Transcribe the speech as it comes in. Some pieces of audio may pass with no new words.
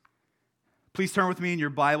Please turn with me in your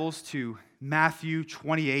Bibles to Matthew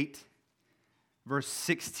 28, verse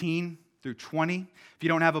 16 through 20. If you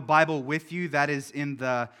don't have a Bible with you, that is in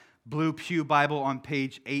the Blue Pew Bible on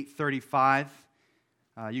page 835.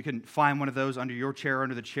 You can find one of those under your chair or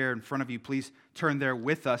under the chair in front of you. Please turn there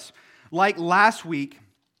with us. Like last week,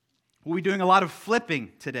 we'll be doing a lot of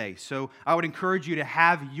flipping today, so I would encourage you to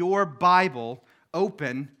have your Bible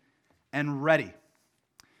open and ready.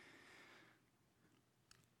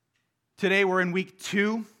 Today we're in week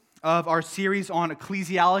 2 of our series on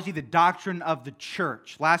ecclesiology, the doctrine of the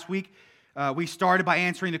church. Last week we started by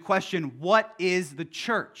answering the question, what is the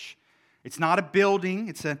church? It's not a building,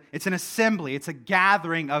 it's an assembly, it's a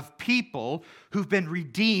gathering of people who've been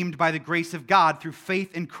redeemed by the grace of God through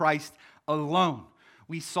faith in Christ alone.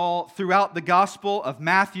 We saw throughout the Gospel of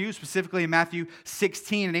Matthew, specifically in Matthew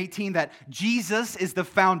 16 and 18, that Jesus is the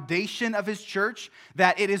foundation of His church,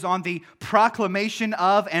 that it is on the proclamation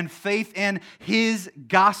of and faith in His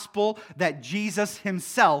gospel that Jesus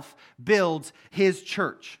Himself builds His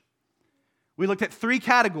church. We looked at 3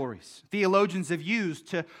 categories theologians have used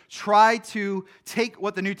to try to take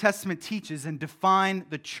what the New Testament teaches and define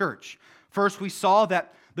the church. First, we saw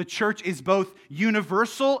that the church is both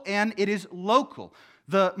universal and it is local.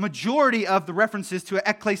 The majority of the references to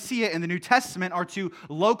ecclesia in the New Testament are to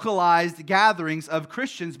localized gatherings of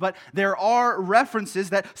Christians, but there are references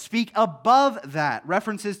that speak above that,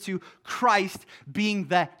 references to Christ being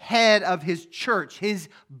the head of His church, His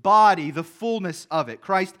body, the fullness of it,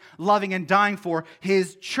 Christ loving and dying for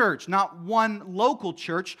His church, not one local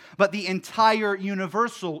church, but the entire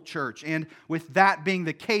universal church. And with that being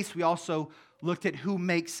the case, we also looked at who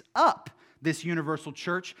makes up this universal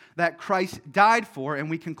church that Christ died for, and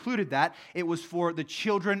we concluded that it was for the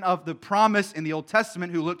children of the promise in the Old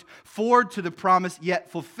Testament who looked forward to the promise yet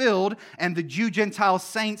fulfilled, and the Jew-Gentile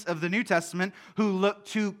saints of the New Testament who looked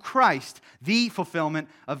to Christ, the fulfillment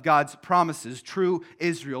of God's promises, true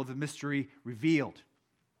Israel, the mystery revealed.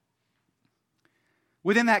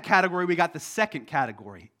 Within that category, we got the second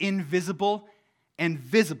category, invisible and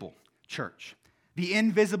visible church. The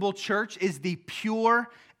invisible church is the pure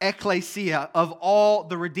ecclesia of all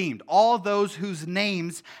the redeemed, all those whose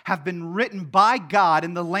names have been written by God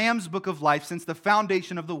in the Lamb's Book of Life since the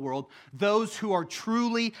foundation of the world, those who are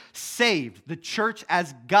truly saved, the church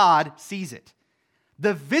as God sees it.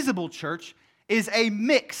 The visible church is a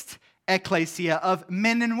mixed ecclesia of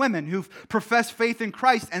men and women who've professed faith in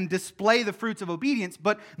Christ and display the fruits of obedience,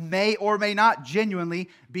 but may or may not genuinely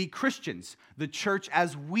be Christians, the church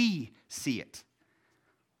as we see it.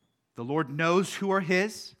 The Lord knows who are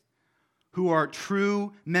His, who are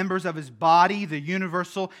true members of His body, the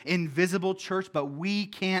universal, invisible church, but we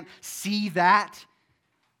can't see that.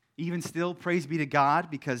 Even still, praise be to God,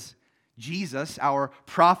 because Jesus, our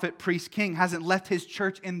prophet, priest, king, hasn't left His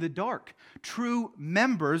church in the dark. True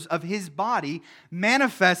members of His body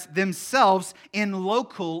manifest themselves in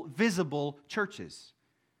local, visible churches.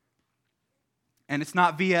 And it's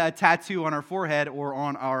not via a tattoo on our forehead or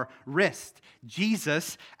on our wrist.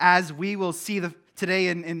 Jesus, as we will see today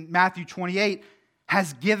in Matthew 28,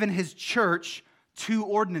 has given His church 2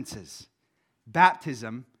 ordinances,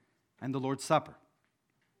 baptism and the Lord's Supper.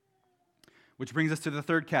 Which brings us to the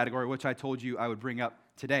third category, which I told you I would bring up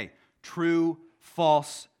today, true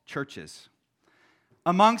false churches.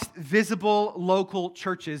 Amongst visible local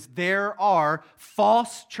churches, there are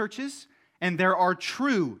false churches and there are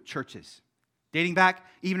true churches. Dating back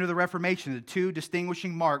even to the Reformation, the 2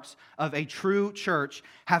 distinguishing marks of a true church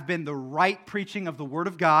have been the right preaching of the Word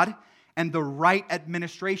of God and the right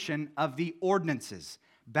administration of the ordinances,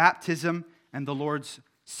 baptism and the Lord's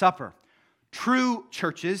Supper. True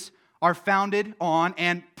churches are founded on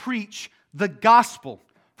and preach the gospel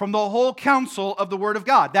from the whole counsel of the Word of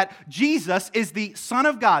God, that Jesus is the Son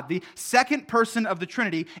of God, the second person of the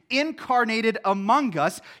Trinity, incarnated among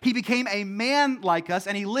us. He became a man like us,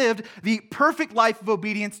 and He lived the perfect life of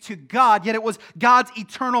obedience to God, yet it was God's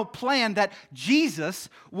eternal plan that Jesus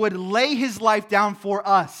would lay His life down for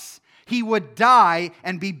us. He would die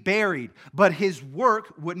and be buried, but His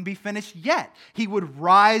work wouldn't be finished yet. He would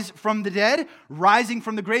rise from the dead, rising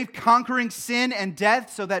from the grave, conquering sin and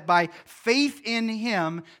death, so that by faith in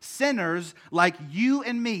Him, sinners like you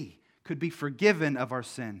and me could be forgiven of our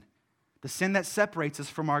sin, the sin that separates us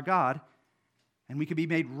from our God, and we could be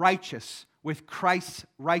made righteous with Christ's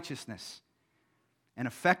righteousness. And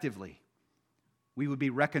effectively, we would be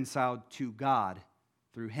reconciled to God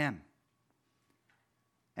through Him.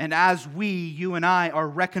 And as you and I, are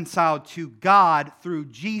reconciled to God through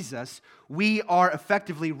Jesus, we are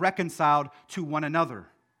effectively reconciled to one another.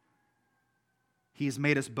 He has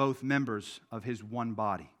made us both members of His one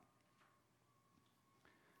body.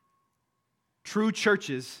 True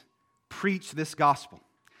churches preach this gospel.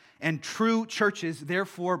 And true churches,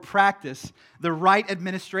 therefore, practice the right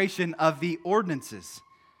administration of the ordinances,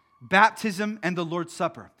 baptism and the Lord's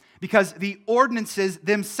Supper. Because the ordinances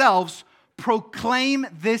themselves proclaim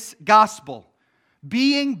this gospel.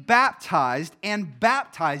 Being baptized and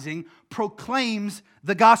baptizing proclaims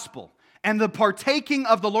the gospel. And the partaking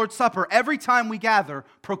of the Lord's Supper every time we gather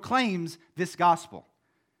proclaims this gospel.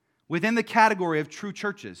 Within the category of true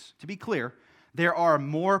churches, to be clear, there are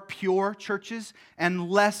more pure churches and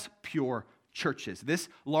less pure churches. This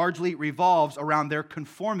largely revolves around their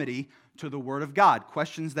conformity to the Word of God.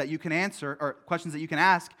 Questions that you can answer, or questions that you can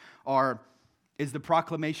ask are, is the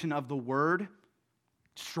proclamation of the Word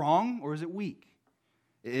strong or is it weak?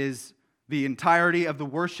 Is the entirety of the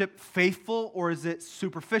worship faithful or is it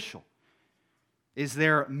superficial? Is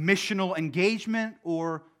there missional engagement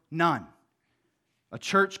or none? A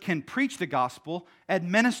church can preach the gospel,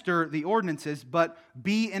 administer the ordinances, but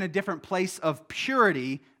be in a different place of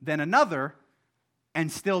purity than another and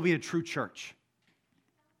still be a true church.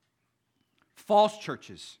 False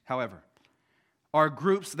churches, however, are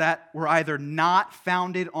groups that were either not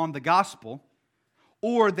founded on the gospel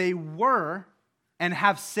or they were and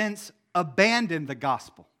have since abandoned the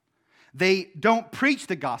gospel. They don't preach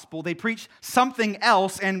the gospel, they preach something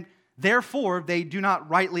else, and therefore they do not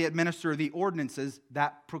rightly administer the ordinances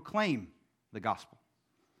that proclaim the gospel.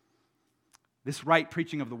 This right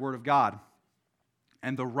preaching of the Word of God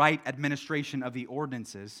and the right administration of the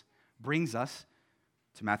ordinances brings us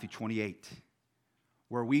to Matthew 28,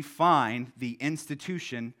 where we find the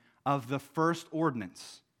institution of the first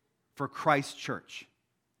ordinance for Christ's church,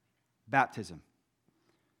 baptism.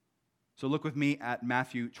 So look with me at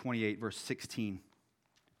Matthew 28, verse 16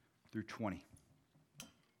 through 20.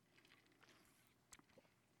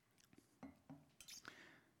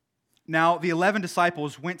 Now, the 11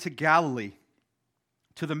 disciples went to Galilee,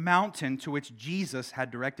 to the mountain to which Jesus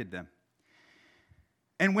had directed them.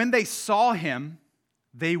 And when they saw him,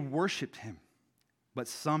 they worshiped him, but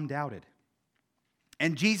some doubted.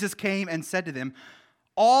 And Jesus came and said to them,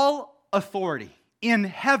 "All authority in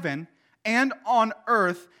heaven and on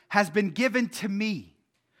earth has been given to me.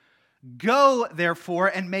 Go, therefore,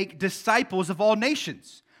 and make disciples of all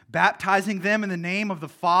nations, baptizing them in the name of the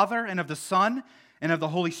Father and of the Son and of the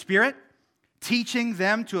Holy Spirit, teaching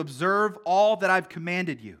them to observe all that I've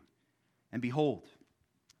commanded you. And behold,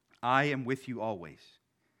 I am with you always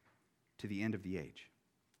to the end of the age."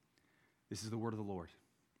 This is the word of the Lord.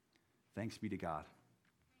 Thanks be to God.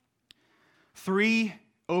 3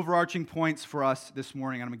 overarching points for us this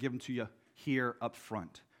morning, and I'm going to give them to you here up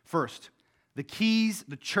front. First, the keys,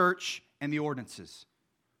 the church, and the ordinances,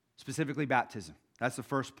 specifically baptism. That's the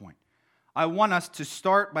first point. I want us to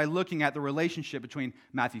start by looking at the relationship between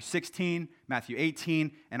Matthew 16, Matthew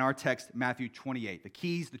 18, and our text, Matthew 28. The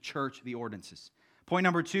keys, the church, the ordinances. Point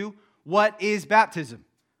number 2, what is baptism?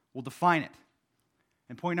 We'll define it.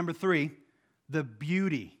 And point number 3, the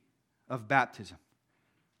beauty of baptism.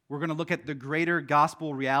 We're going to look at the greater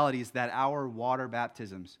gospel realities that our water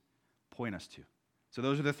baptisms point us to. So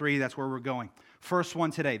those are the 3, that's where we're going. First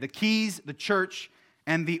one today, the keys, the church,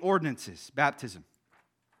 and the ordinances, baptism.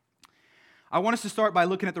 I want us to start by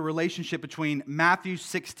looking at the relationship between Matthew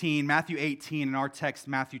 16, Matthew 18, and our text,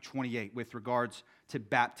 Matthew 28, with regards to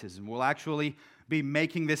baptism. We'll actually be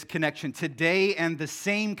making this connection today and the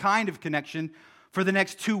same kind of connection for the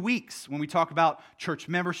next 2 weeks when we talk about church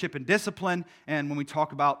membership and discipline and when we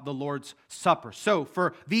talk about the Lord's Supper. So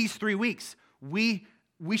for these 3 weeks, we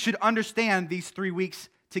should understand these 3 weeks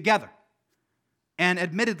together. And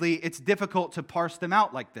admittedly, it's difficult to parse them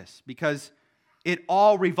out like this because it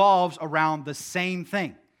all revolves around the same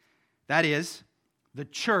thing. That is, the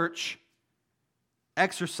church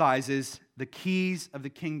exercises the keys of the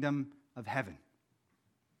kingdom of heaven.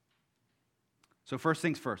 So first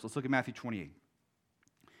things first, let's look at Matthew 28.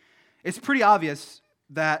 It's pretty obvious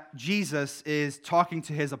that Jesus is talking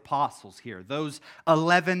to his apostles here, those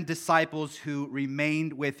 11 disciples who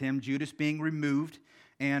remained with him, Judas being removed,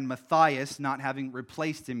 and Matthias not having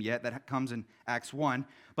replaced him yet. That comes in Acts 1.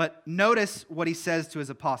 But notice what he says to his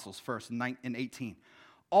apostles first in 18.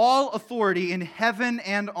 "All authority in heaven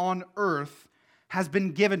and on earth has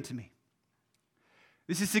been given to me."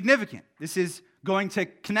 This is significant. This is going to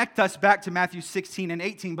connect us back to Matthew 16 and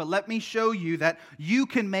 18, but let me show you that you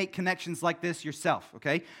can make connections like this yourself,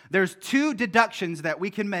 okay? There's 2 deductions that we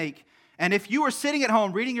can make, and if you were sitting at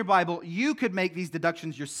home reading your Bible, you could make these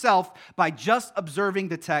deductions yourself by just observing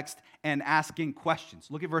the text and asking questions.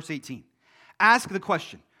 Look at verse 18. Ask the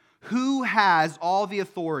question, who has all the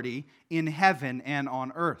authority in heaven and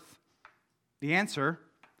on earth? The answer,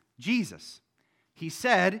 Jesus. He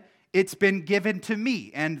said, it's been given to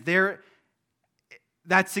me. And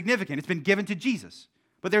that's significant. It's been given to Jesus.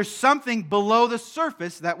 But there's something below the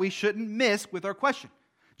surface that we shouldn't miss with our question.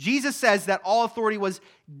 Jesus says that all authority was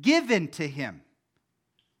given to him.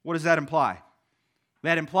 What does that imply?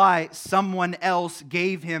 That implies someone else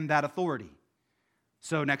gave him that authority.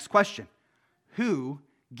 So next question. Who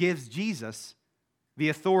gives Jesus the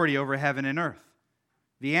authority over heaven and earth?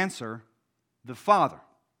 The answer, the Father.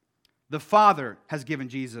 The Father has given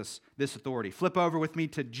Jesus this authority. Flip over with me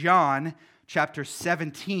to John chapter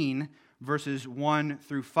 17, verses 1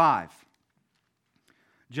 through 5.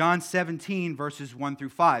 John 17, verses 1 through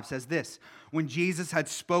 5 says this: When Jesus had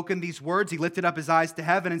spoken these words, he lifted up his eyes to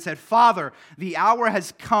heaven and said, Father, the hour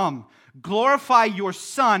has come. Glorify your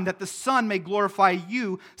Son, that the Son may glorify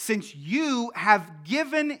you, since you have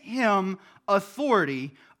given him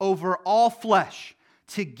authority over all flesh,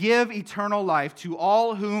 to give eternal life to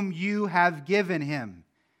all whom you have given him.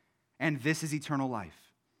 And this is eternal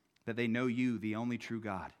life, that they know you, the only true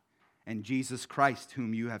God, and Jesus Christ,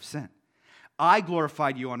 whom you have sent. I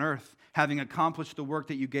glorified you on earth, having accomplished the work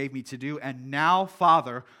that you gave me to do. And now,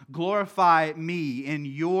 Father, glorify me in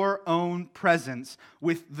your own presence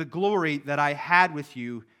with the glory that I had with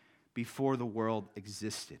you before the world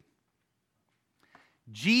existed.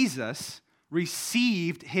 Jesus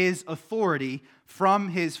received his authority from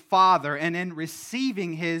his Father, and in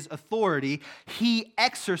receiving his authority, he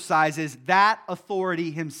exercises that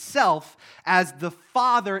authority himself as the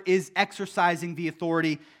Father is exercising the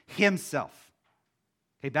authority himself.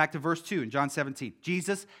 Okay, back to verse 2 in John 17.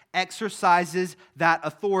 Jesus exercises that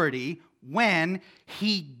authority when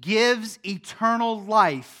he gives eternal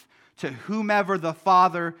life to whomever the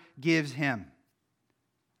Father gives him.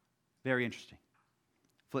 Very interesting.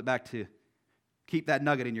 Keep that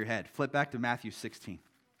nugget in your head. Flip back to Matthew 16.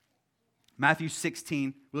 Matthew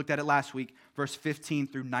 16, we looked at it last week, verse 15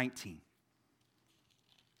 through 19.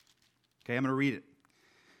 Okay, I'm going to read it.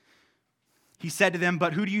 He said to them,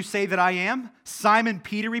 But who do you say that I am? Simon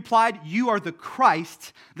Peter replied, You are the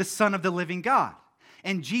Christ, the Son of the living God.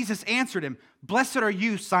 And Jesus answered him, Blessed are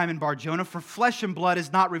you, Simon Bar-Jonah, for flesh and blood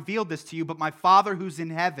has not revealed this to you, but my Father who's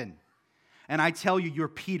in heaven. And I tell you, you're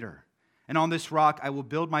Peter, and on this rock I will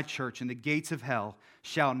build my church, and the gates of hell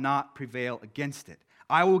shall not prevail against it.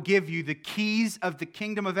 I will give you the keys of the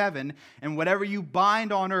kingdom of heaven, and whatever you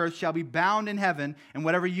bind on earth shall be bound in heaven, and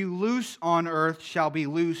whatever you loose on earth shall be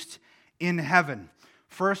loosed in heaven.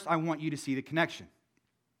 First, I want you to see the connection.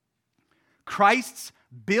 Christ's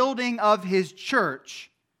building of his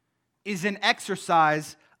church is an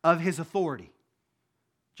exercise of his authority.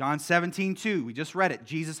 John 17:2, we just read it.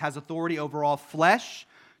 Jesus has authority over all flesh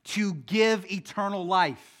to give eternal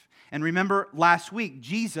life. And remember last week,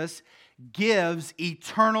 Jesus gives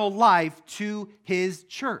eternal life to his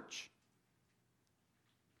church.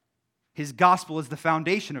 His gospel is the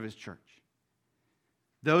foundation of his church.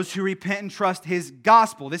 Those who repent and trust his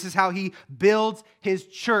gospel. This is how he builds his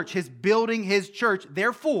church. His building his church,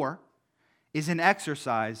 therefore, is an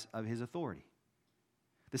exercise of his authority.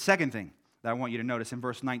 The second thing that I want you to notice in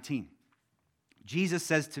verse 19. Jesus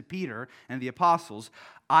says to Peter and the apostles,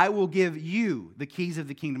 I will give you the keys of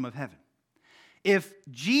the kingdom of heaven. If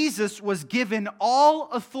Jesus was given all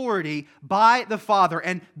authority by the Father,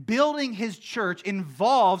 and building his church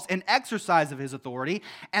involves an exercise of his authority,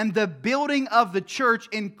 and the building of the church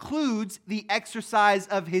includes the exercise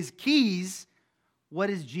of his keys, what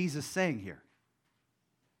is Jesus saying here?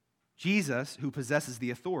 Jesus, who possesses the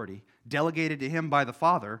authority delegated to him by the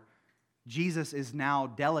Father, Jesus is now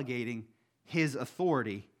delegating his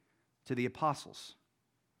authority to the apostles.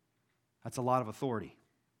 That's a lot of authority.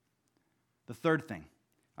 The third thing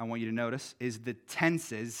I want you to notice is the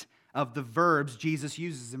tenses of the verbs Jesus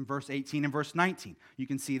uses in verse 18 and verse 19. You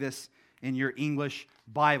can see this in your English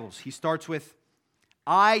Bibles. He starts with,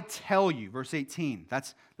 I tell you, verse 18.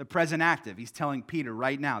 That's the present active. He's telling Peter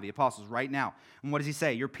right now, the apostles right now. And what does he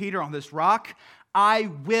say? You're Peter on this rock. I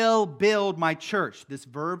will build my church. This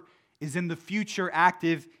verb is in the future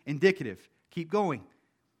active indicative. Keep going.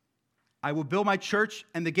 I will build my church,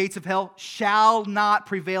 and the gates of hell shall not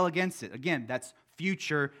prevail against it. Again, that's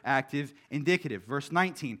future active indicative. Verse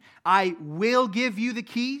 19, I will give you the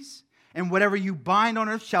keys, and whatever you bind on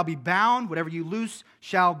earth shall be bound, whatever you loose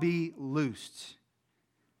shall be loosed.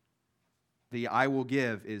 The I will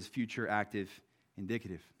give is future active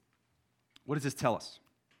indicative. What does this tell us?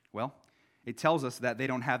 Well, it tells us that they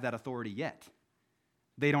don't have that authority yet.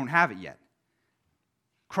 They don't have it yet.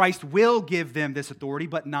 Christ will give them this authority,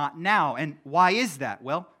 but not now. And why is that?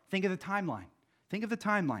 Well, think of the timeline. Think of the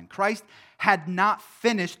timeline. Christ had not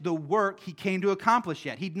finished the work he came to accomplish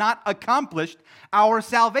yet. He'd not accomplished our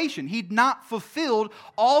salvation. He'd not fulfilled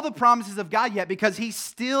all the promises of God yet because he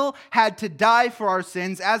still had to die for our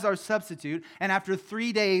sins as our substitute and after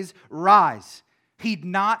 3 days rise. He'd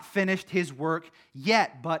not finished his work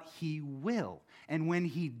yet, but he will. And when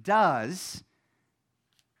he does,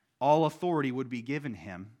 all authority would be given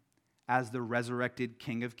him as the resurrected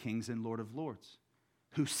King of Kings and Lord of Lords,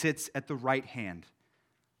 who sits at the right hand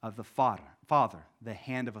of the Father, the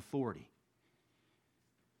hand of authority,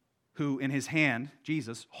 who in his hand,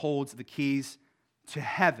 Jesus, holds the keys to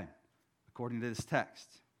heaven, according to this text.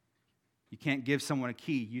 You can't give someone a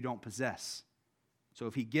key you don't possess. So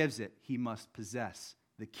if he gives it, he must possess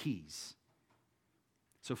the keys.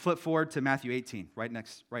 So flip forward to Matthew 18,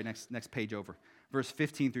 next page over, verse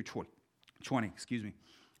 15 through 20.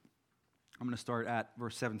 I'm going to start at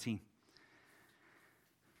verse 17.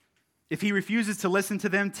 If he refuses to listen to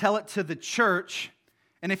them, tell it to the church.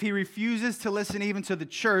 And if he refuses to listen even to the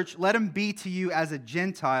church, let him be to you as a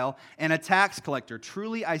Gentile and a tax collector.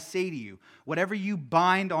 Truly I say to you, whatever you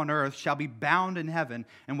bind on earth shall be bound in heaven,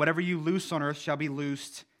 and whatever you loose on earth shall be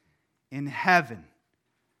loosed in heaven.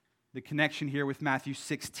 The connection here with Matthew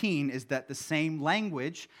 16 is that the same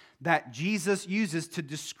language that Jesus uses to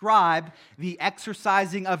describe the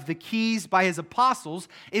exercising of the keys by his apostles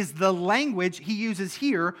is the language he uses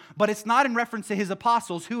here, but it's not in reference to his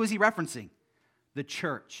apostles. Who is he referencing? The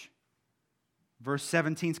church. Verse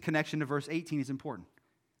 17's connection to verse 18 is important.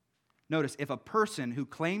 Notice, if a person who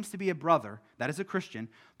claims to be a brother, that is a Christian,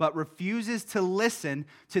 but refuses to listen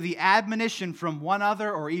to the admonition from one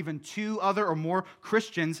other or even two other or more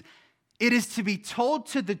Christians, it is to be told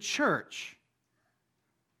to the church.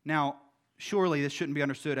 Now, surely this shouldn't be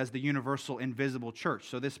understood as the universal invisible church,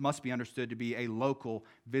 so this must be understood to be a local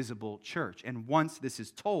visible church. And once this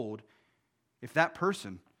is told, if that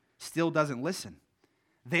person still doesn't listen,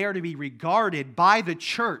 they are to be regarded by the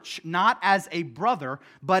church not as a brother,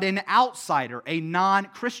 but an outsider, a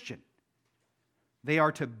non-Christian. They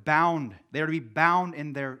are to be bound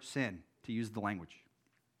in their sin, to use the language.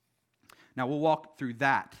 Now, we'll walk through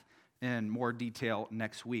that in more detail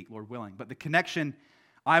next week, Lord willing. But the connection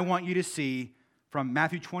I want you to see from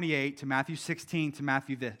Matthew 28 to Matthew 16 to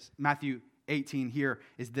Matthew 18 here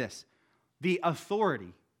is this. The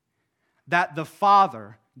authority that the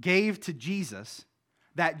Father gave to Jesus,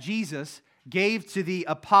 that Jesus gave to the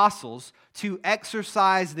apostles to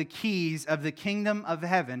exercise the keys of the kingdom of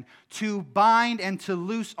heaven, to bind and to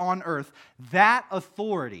loose on earth, that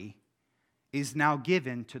authority is now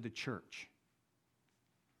given to the church.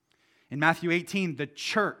 In Matthew 18, the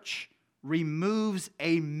church removes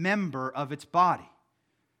a member of its body,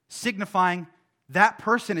 signifying that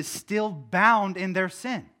person is still bound in their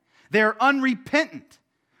sin. They're unrepentant,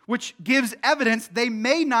 which gives evidence they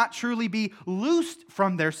may not truly be loosed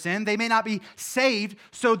from their sin. They may not be saved.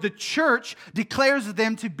 So the church declares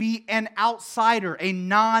them to be an outsider, a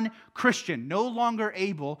non-Christian, no longer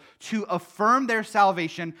able to affirm their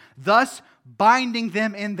salvation, thus binding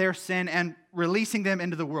them in their sin and releasing them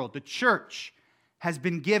into the world. The church has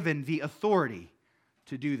been given the authority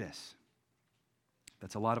to do this.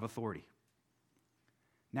 That's a lot of authority.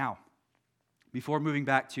 Now, before moving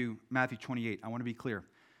back to Matthew 28, I want to be clear.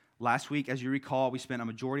 Last week, as you recall, we spent a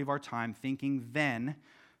majority of our time thinking then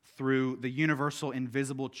through the universal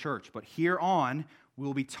invisible church. But here on,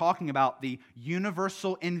 we'll be talking about the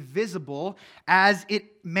universal invisible as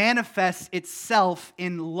it manifests itself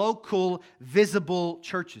in local visible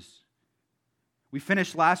churches. We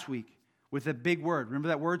finished last week with a big word. Remember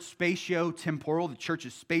that word, spatio-temporal? The church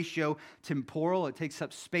is spatio-temporal. It takes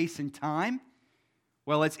up space and time.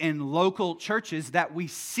 Well, it's in local churches that we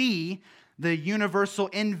see the universal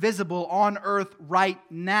invisible on earth right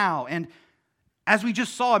now. And as we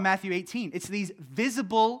just saw in Matthew 18, it's these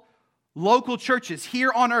visible local churches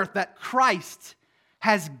here on earth that Christ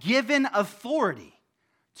has given authority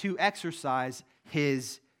to exercise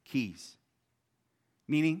his keys.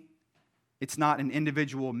 Meaning, it's not an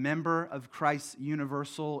individual member of Christ's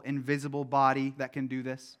universal invisible body that can do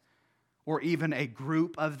this, or even a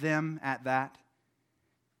group of them at that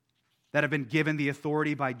have been given the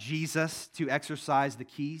authority by Jesus to exercise the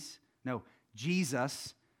keys. No,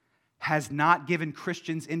 Jesus has not given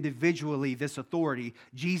Christians individually this authority.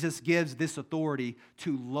 Jesus gives this authority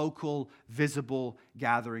to local, visible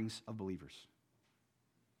gatherings of believers.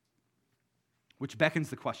 Which beckons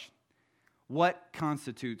the question, what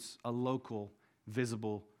constitutes a local,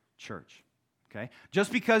 visible church? Okay?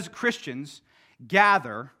 Just because Christians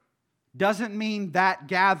gather doesn't mean that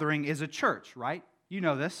gathering is a church, right? You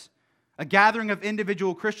know this. A gathering of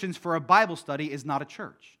individual Christians for a Bible study is not a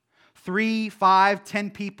church. 3, 5,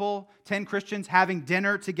 10 people, 10 Christians having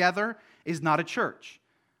dinner together is not a church.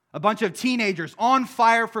 A bunch of teenagers on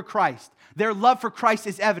fire for Christ. Their love for Christ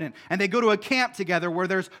is evident. And they go to a camp together where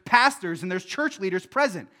there's pastors and there's church leaders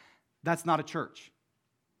present. That's not a church.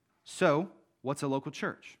 So, what's a local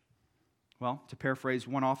church? Well, to paraphrase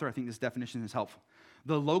one author, I think this definition is helpful.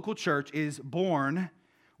 The local church is born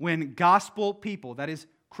when gospel people, that is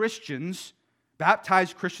Christians,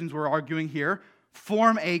 baptized Christians we're arguing here,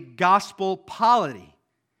 form a gospel polity.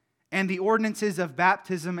 And the ordinances of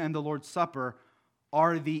baptism and the Lord's Supper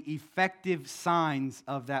are the effective signs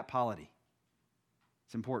of that polity.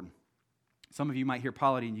 It's important. Some of you might hear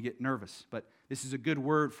polity and you get nervous, but this is a good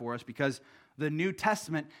word for us because the New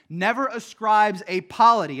Testament never ascribes a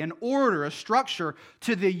polity, an order, a structure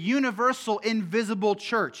to the universal invisible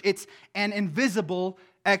church. It's an invisible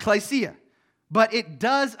ecclesia. But it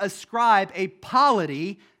does ascribe a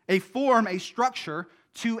polity, a form, a structure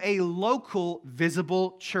to a local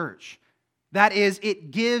visible church. That is,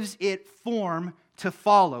 it gives it form to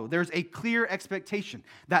follow. There's a clear expectation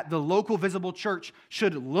that the local visible church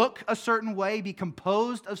should look a certain way, be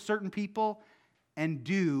composed of certain people, and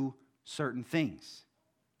do certain things.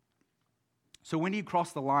 So when do you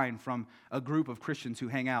cross the line from a group of Christians who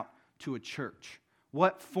hang out to a church?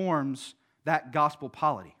 What forms that gospel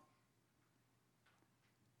polity?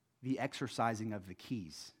 The exercising of the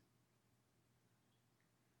keys.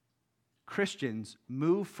 Christians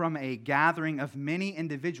move from a gathering of many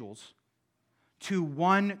individuals to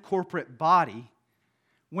one corporate body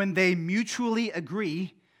when they mutually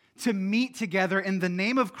agree to meet together in the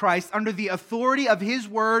name of Christ under the authority of His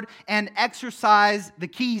Word and exercise the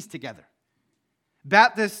keys together.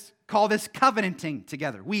 Baptists call this covenanting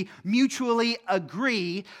together. We mutually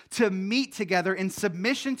agree to meet together in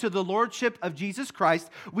submission to the Lordship of Jesus Christ.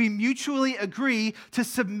 We mutually agree to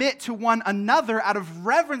submit to one another out of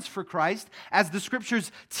reverence for Christ, as the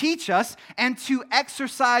Scriptures teach us, and to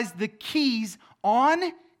exercise the keys on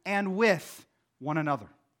and with one another.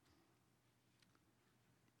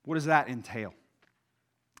 What does that entail?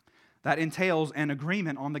 That entails an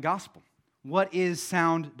agreement on the gospel. What is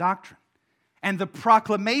sound doctrine? And the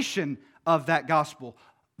proclamation of that gospel,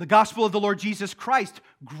 the gospel of the Lord Jesus Christ,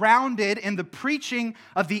 grounded in the preaching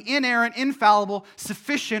of the inerrant, infallible,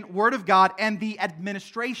 sufficient Word of God and the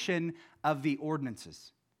administration of the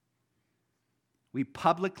ordinances. We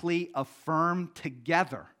publicly affirm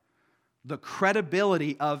together the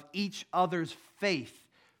credibility of each other's faith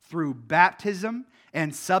through baptism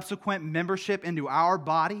and subsequent membership into our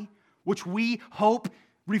body, which we hope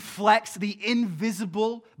reflects the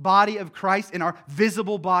invisible body of Christ in our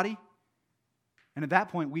visible body. And at that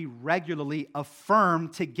point, we regularly affirm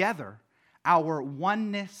together our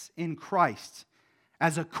oneness in Christ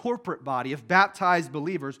as a corporate body of baptized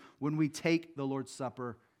believers when we take the Lord's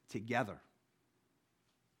Supper together.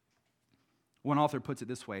 One author puts it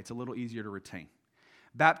this way, it's a little easier to retain.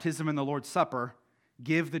 Baptism and the Lord's Supper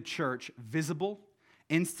give the church visible,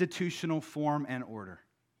 institutional form and order.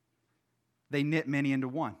 They knit many into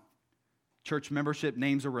one. Church membership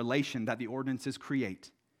names a relation that the ordinances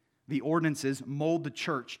create. The ordinances mold the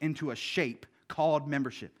church into a shape called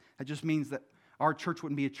membership. That just means that our church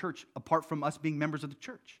wouldn't be a church apart from us being members of the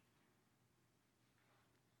church.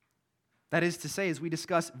 That is to say, as we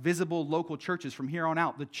discuss visible local churches from here on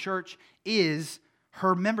out, the church is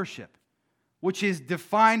her membership, which is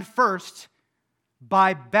defined first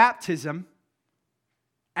by baptism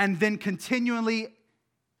and then continually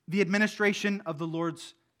the administration of the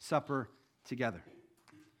Lord's Supper together.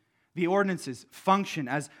 The ordinances function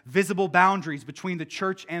as visible boundaries between the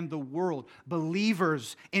church and the world.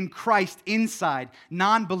 Believers in Christ inside,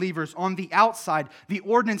 non-believers on the outside. The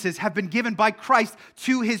ordinances have been given by Christ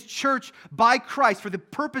to His church by Christ for the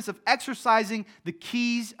purpose of exercising the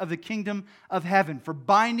keys of the kingdom of heaven, for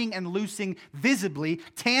binding and loosing visibly,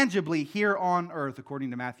 tangibly here on earth,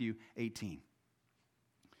 according to Matthew 18.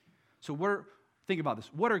 So think about this.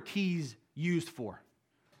 What are keys used for?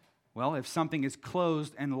 Well, if something is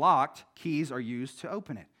closed and locked, keys are used to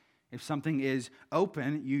open it. If something is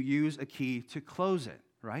open, you use a key to close it,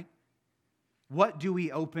 right? What do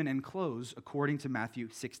we open and close according to Matthew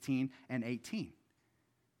 16 and 18?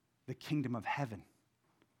 The kingdom of heaven.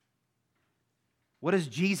 What does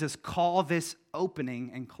Jesus call this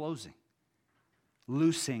opening and closing?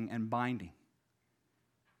 Loosing and binding.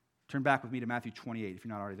 Turn back with me to Matthew 28 if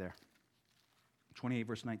you're not already there. 28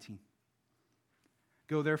 verse 19.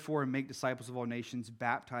 Go therefore and make disciples of all nations,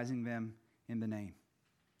 baptizing them in the name.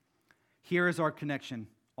 Here is our connection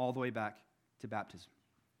all the way back to baptism.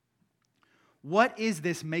 What is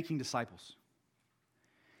this making disciples?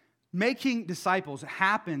 Making disciples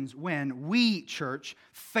happens when we, church,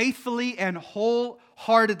 faithfully and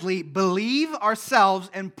wholeheartedly believe ourselves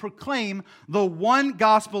and proclaim the one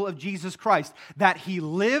gospel of Jesus Christ, that He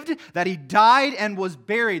lived, that He died and was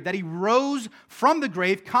buried, that He rose from the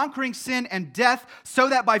grave, conquering sin and death, so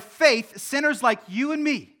that by faith, sinners like you and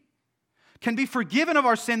me can be forgiven of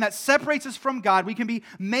our sin that separates us from God. We can be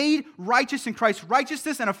made righteous in Christ's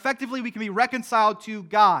righteousness, and effectively we can be reconciled to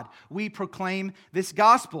God. We proclaim this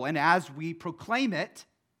gospel, and as we proclaim it,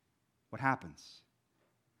 what happens?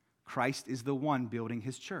 Christ is the one building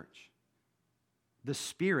His church. The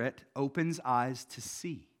Spirit opens eyes to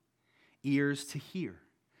see, ears to hear.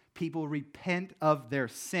 People repent of their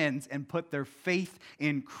sins and put their faith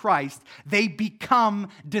in Christ. They become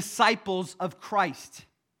disciples of Christ.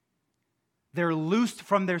 They're loosed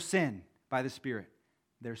from their sin by the Spirit.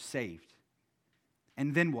 They're saved.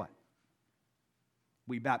 And then what?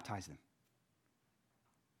 We baptize them.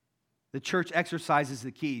 The church exercises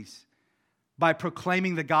the keys by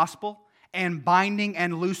proclaiming the gospel and binding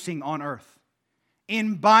and loosing on earth.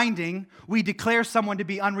 In binding, we declare someone to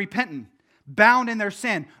be unrepentant, bound in their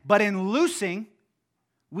sin. But in loosing,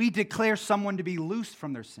 we declare someone to be loosed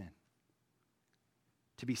from their sin,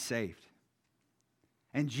 to be saved.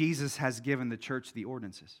 And Jesus has given the church the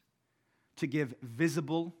ordinances to give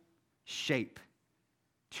visible shape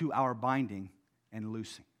to our binding and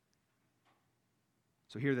loosing.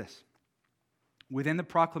 So hear this. Within the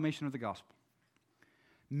proclamation of the gospel,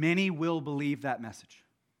 many will believe that message,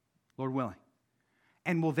 Lord willing,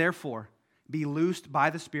 and will therefore be loosed by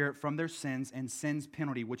the Spirit from their sins and sin's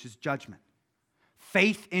penalty, which is judgment.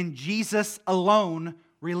 Faith in Jesus alone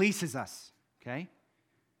releases us, okay?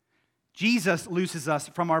 Jesus looses us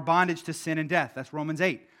from our bondage to sin and death. That's Romans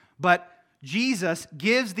 8. But Jesus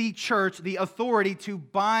gives the church the authority to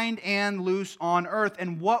bind and loose on earth.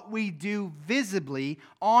 And what we do visibly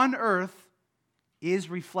on earth is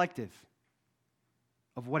reflective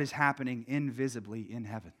of what is happening invisibly in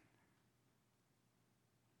heaven.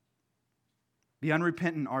 The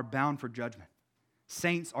unrepentant are bound for judgment.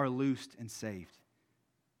 Saints are loosed and saved.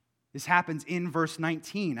 This happens in verse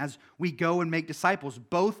 19 as we go and make disciples.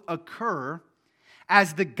 Both occur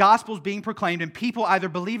as the gospel is being proclaimed and people either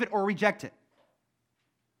believe it or reject it.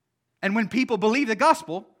 And when people believe the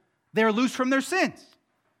gospel, they're loosed from their sins.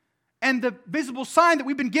 And the visible sign that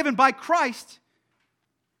we've been given by Christ,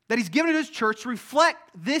 that He's given to His church to reflect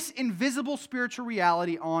this invisible spiritual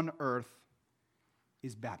reality on earth,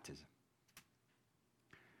 is baptism.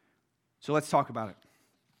 So let's talk about it.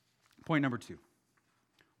 Point number 2.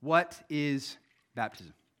 What is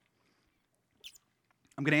baptism?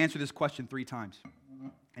 I'm going to answer this question 3 times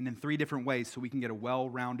and in 3 different ways so we can get a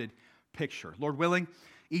well-rounded picture. Lord willing,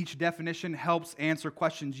 each definition helps answer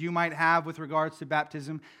questions you might have with regards to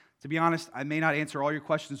baptism. To be honest, I may not answer all your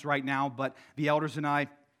questions right now, but the elders and I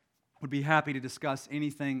would be happy to discuss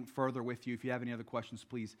anything further with you. If you have any other questions,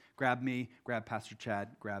 please grab me, grab Pastor Chad,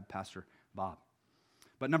 grab Pastor Bob.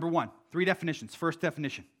 But number 1, 3 definitions. First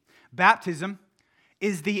definition, baptism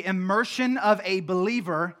is the immersion of a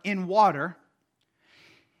believer in water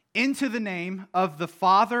into the name of the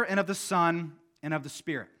Father and of the Son and of the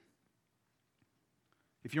Spirit.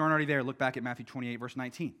 If you aren't already there, look back at Matthew 28, verse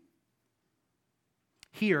 19.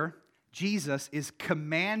 Here, Jesus is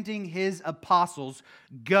commanding His apostles,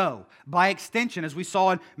 go. By extension, as we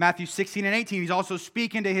saw in Matthew 16 and 18, He's also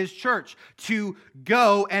speaking to His church to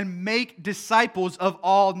go and make disciples of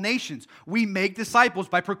all nations. We make disciples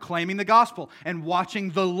by proclaiming the gospel and watching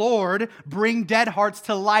the Lord bring dead hearts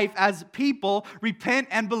to life as people repent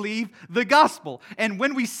and believe the gospel. And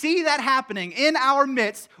when we see that happening in our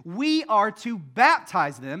midst, we are to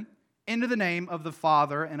baptize them into the name of the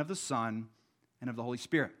Father and of the Son and of the Holy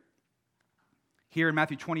Spirit. Here in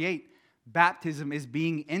Matthew 28, baptism is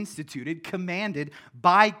being instituted, commanded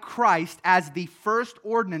by Christ as the first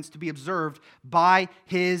ordinance to be observed by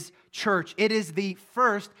His church. It is the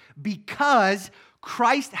first because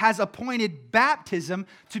Christ has appointed baptism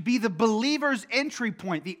to be the believer's entry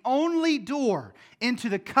point, the only door into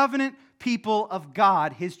the covenant people of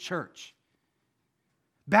God, His church.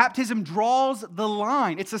 Baptism draws the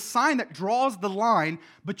line. It's a sign that draws the line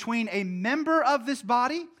between a member of this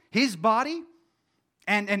body, His body,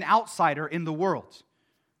 and an outsider in the world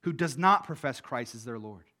who does not profess Christ as their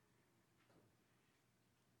Lord.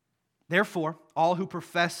 Therefore, all who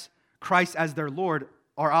profess Christ as their Lord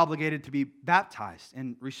are obligated to be baptized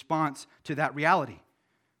in response to that reality.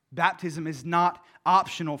 Baptism is not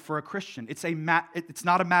optional for a Christian. It's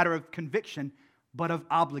not a matter of conviction, but of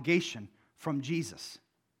obligation from Jesus.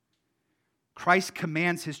 Christ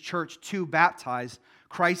commands His church to baptize.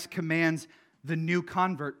 Christ commands the new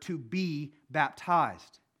convert to be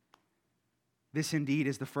baptized. This indeed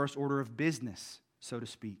is the first order of business, so to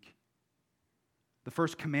speak. The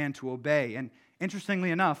first command to obey. And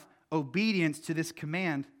interestingly enough, obedience to this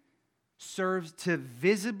command serves to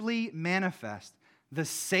visibly manifest the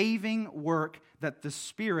saving work that the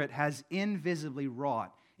Spirit has invisibly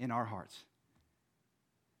wrought in our hearts.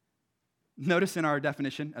 Notice in our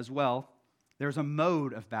definition as well, there's a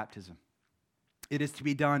mode of baptism. It is to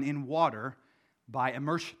be done in water by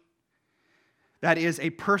immersion. That is, a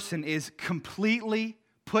person is completely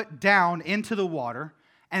put down into the water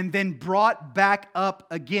and then brought back up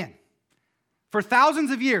again. For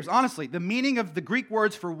thousands of years, honestly, the meaning of the Greek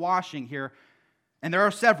words for washing here, and there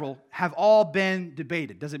are several, have all been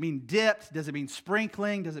debated. Does it mean dipped? Does it mean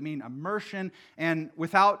sprinkling? Does it mean immersion? And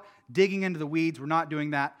without digging into the weeds, we're not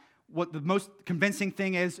doing that. What the most convincing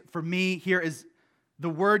thing is for me here is the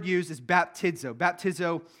word used is baptizo.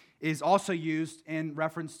 Baptizo is also used in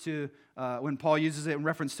reference to, when Paul uses it in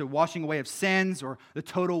reference to washing away of sins or the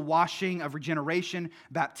total washing of regeneration.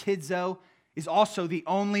 Baptizo is also the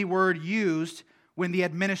only word used when the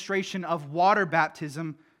administration of water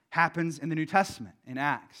baptism happens in the New Testament, in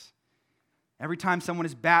Acts. Every time someone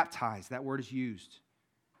is baptized, that word is used.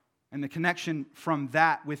 And the connection from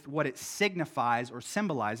that with what it signifies or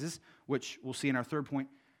symbolizes, which we'll see in our third point,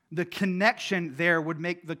 the connection there would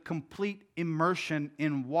make the complete immersion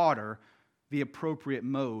in water the appropriate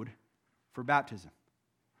mode for baptism.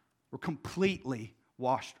 We're completely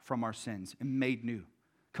washed from our sins and made new.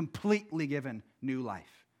 Completely given new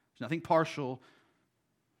life. There's nothing partial,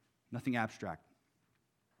 nothing abstract.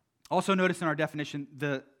 Also notice in our definition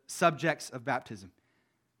the subjects of baptism.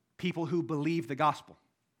 People who believe the gospel.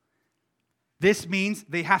 This means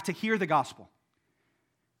they have to hear the gospel.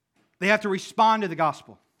 They have to respond to the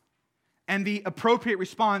gospel. And the appropriate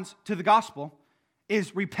response to the gospel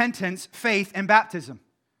is repentance, faith, and baptism.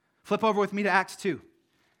 Flip over with me to Acts 2.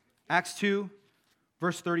 Acts 2,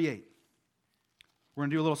 verse 38. We're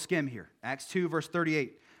going to do a little skim here. Acts 2, verse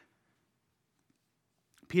 38.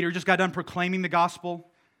 Peter just got done proclaiming the gospel.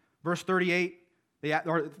 Verse 38,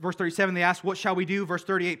 verse 37, they asked, what shall we do? Verse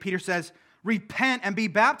 38, Peter says, repent and be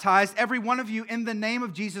baptized, every one of you, in the name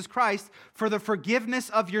of Jesus Christ, for the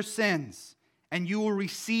forgiveness of your sins, and you will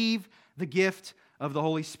receive the gift of the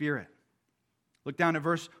Holy Spirit. Look down at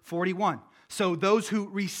verse 41. So those who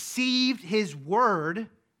received his word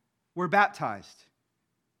were baptized.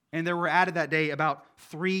 And there were added that day about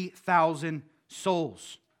 3,000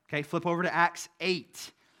 souls. Okay, flip over to Acts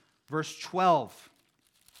 8, verse 12.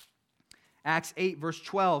 Acts 8, verse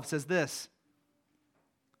 12 says this.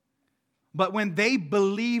 But when they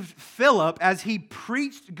believed Philip as he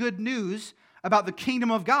preached good news about the kingdom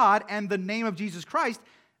of God and the name of Jesus Christ,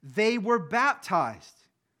 they were baptized,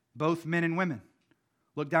 both men and women.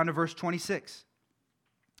 Look down to verse 26.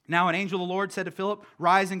 Now an angel of the Lord said to Philip,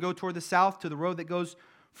 rise and go toward the south to the road that goes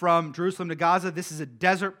from Jerusalem to Gaza. This is a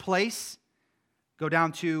desert place. Go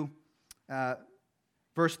down to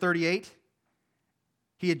verse 38.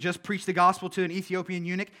 He had just preached the gospel to an Ethiopian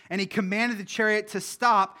eunuch, and he commanded the chariot to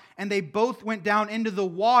stop, and they both went down into the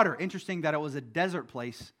water. Interesting that it was a desert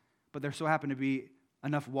place, but there so happened to be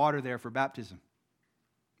enough water there for baptism.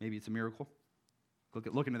 Maybe it's a miracle.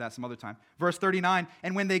 Look into that some other time. Verse 39,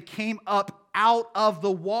 and when they came up out of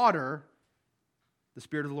the water, the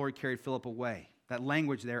Spirit of the Lord carried Philip away. That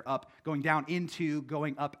language there, up, going down into,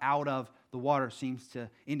 going up out of the water, seems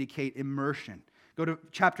to indicate immersion. Go to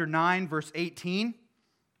chapter 9, verse 18.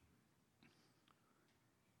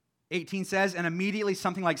 18 says, and immediately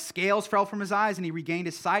something like scales fell from his eyes, and he regained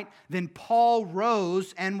his sight. Then Paul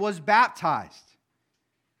rose and was baptized.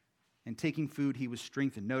 And taking food, he was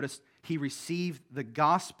strengthened. Notice, he received the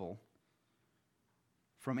gospel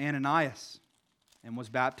from Ananias and was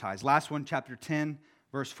baptized. Last one, chapter 10,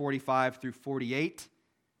 verse 45 through 48.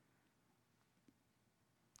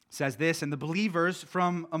 Says this, and the believers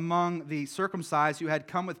from among the circumcised who had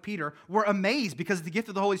come with Peter were amazed because the gift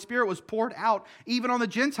of the Holy Spirit was poured out even on the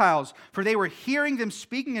Gentiles, for they were hearing them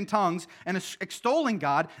speaking in tongues and extolling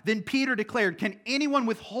God. Then Peter declared, can anyone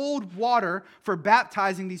withhold water for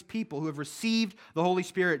baptizing these people who have received the Holy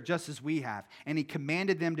Spirit just as we have? And he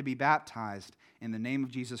commanded them to be baptized in the name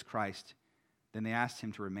of Jesus Christ. Then they asked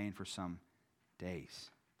him to remain for some days.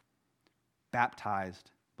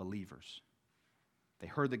 Baptized believers. They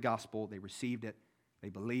heard the gospel, they received it, they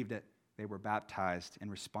believed it, they were baptized in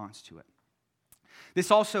response to it. This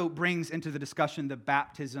also brings into the discussion the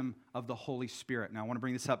baptism of the Holy Spirit. Now, I want to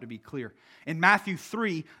bring this up to be clear. In Matthew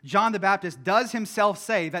 3, John the Baptist does himself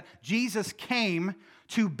say that Jesus came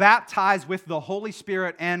to baptize with the Holy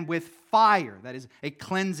Spirit and with fire. That is a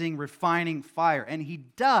cleansing, refining fire. And he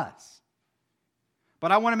does.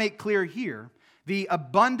 But I want to make clear here The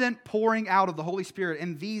abundant pouring out of the Holy Spirit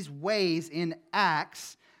in these ways in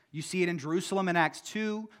Acts. You see it in Jerusalem in Acts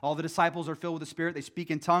 2. All the disciples are filled with the Spirit. They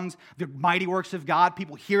speak in tongues. The mighty works of God.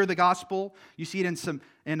 People hear the gospel. You see it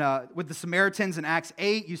with the Samaritans in Acts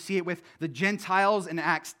 8. You see it with the Gentiles in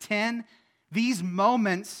Acts 10. These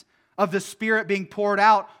moments of the Spirit being poured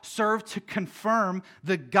out serve to confirm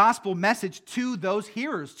the gospel message to those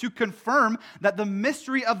hearers, to confirm that the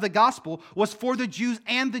mystery of the gospel was for the Jews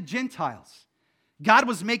and the Gentiles. God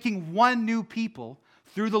was making one new people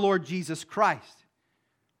through the Lord Jesus Christ.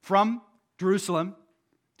 From Jerusalem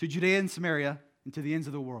to Judea and Samaria and to the ends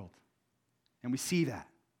of the world. And we see that.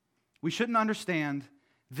 We shouldn't understand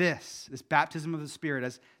this baptism of the Spirit,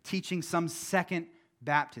 as teaching some second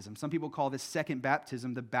baptism. Some people call this second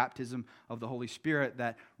baptism the baptism of the Holy Spirit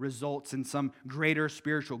that results in some greater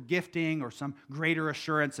spiritual gifting or some greater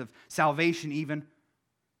assurance of salvation even.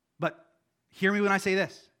 But hear me when I say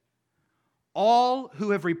this. All who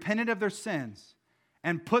have repented of their sins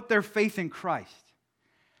and put their faith in Christ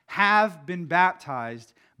have been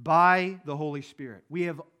baptized by the Holy Spirit. We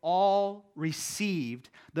have all received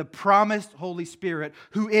the promised Holy Spirit,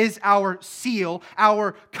 who is our seal,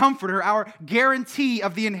 our comforter, our guarantee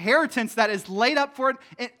of the inheritance that is laid up for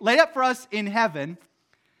us in heaven.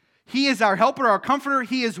 He is our helper, our comforter.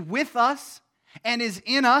 He is with us and is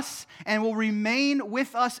in us and will remain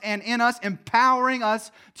with us and in us, empowering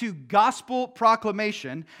us to gospel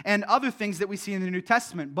proclamation and other things that we see in the New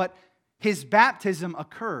Testament. But His baptism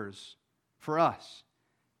occurs for us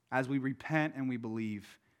as we repent and we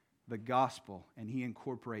believe the gospel, and He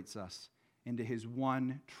incorporates us into His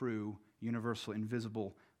one true, universal,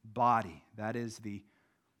 invisible body. That is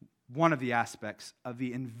one of the aspects of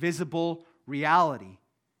the invisible reality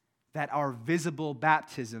that our visible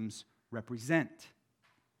baptisms represent.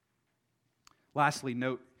 Lastly,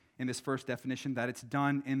 note in this first definition that it's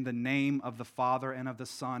done in the name of the Father and of the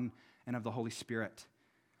Son and of the Holy Spirit.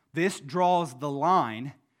 This draws the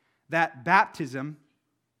line that baptism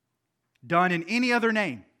done in any other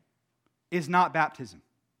name is not baptism.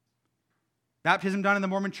 Baptism done in the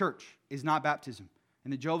Mormon Church is not baptism.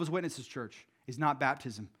 In the Jehovah's Witnesses Church is not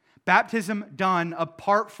baptism. Baptism done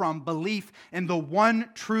apart from belief in the one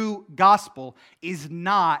true gospel is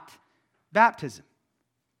not baptism,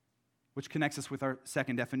 which connects us with our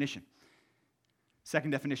second definition.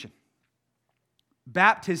 Second definition.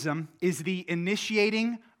 Baptism is the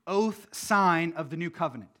initiating oath sign of the new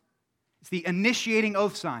covenant. It's the initiating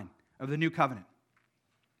oath sign of the new covenant.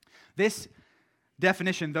 This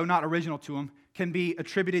definition, though not original to him, can be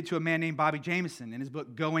attributed to a man named Bobby Jamieson in his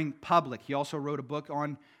book, Going Public. He also wrote a book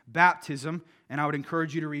on baptism, and I would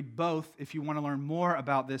encourage you to read both if you want to learn more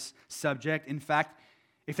about this subject. In fact,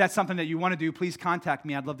 if that's something that you want to do, please contact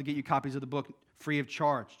me. I'd love to get you copies of the book free of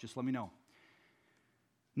charge. Just let me know.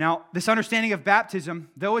 Now, this understanding of baptism,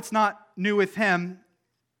 though it's not new with him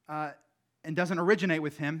and doesn't originate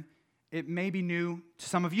with him, it may be new to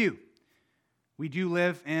some of you. We do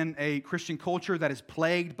live in a Christian culture that is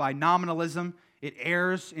plagued by nominalism. It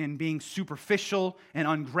errs in being superficial and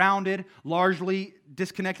ungrounded, largely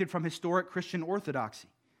disconnected from historic Christian orthodoxy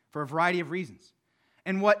for a variety of reasons.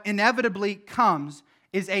 And what inevitably comes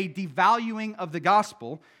is a devaluing of the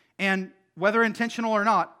gospel, and whether intentional or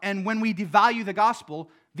not, and when we devalue the gospel,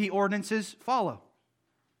 the ordinances follow.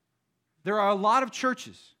 There are a lot of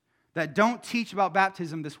churches that don't teach about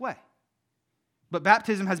baptism this way. But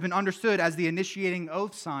baptism has been understood as the initiating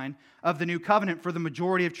oath sign of the new covenant for the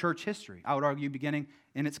majority of church history, I would argue beginning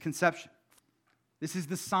in its conception. This is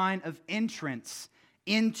the sign of entrance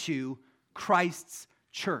into Christ's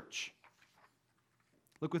church.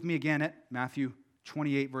 Look with me again at Matthew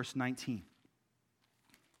 28, verse 19.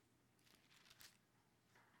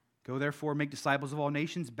 Go therefore, make disciples of all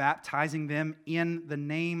nations, baptizing them in the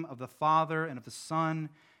name of the Father and of the Son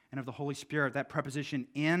and of the Holy Spirit. That preposition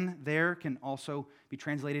in there can also be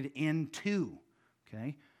translated into.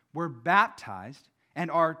 Okay? We're baptized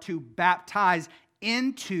and are to baptize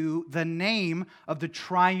into the name of the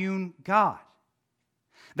triune God.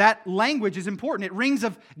 That language is important. It rings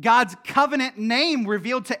of God's covenant name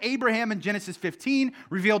revealed to Abraham in Genesis 15,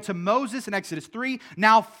 revealed to Moses in Exodus 3,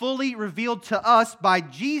 now fully revealed to us by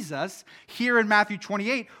Jesus here in Matthew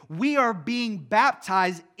 28. We are being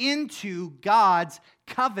baptized into God's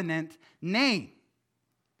covenant name.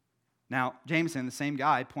 Now, Jameson, the same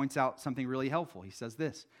guy, points out something really helpful. He says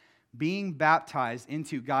this: being baptized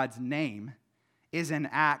into God's name is an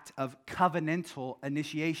act of covenantal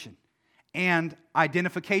initiation and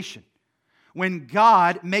identification. When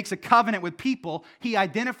God makes a covenant with people, He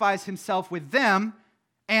identifies Himself with them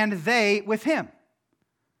and they with Him.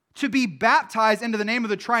 To be baptized into the name of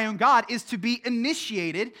the triune God is to be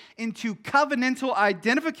initiated into covenantal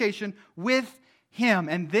identification with Him.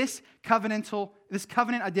 And this covenant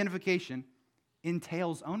identification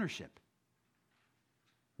entails ownership.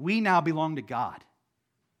 We now belong to God.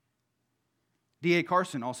 D.A.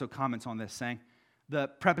 Carson also comments on this, saying, the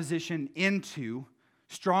preposition into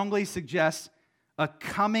strongly suggests a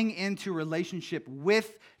coming into relationship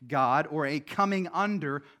with God or a coming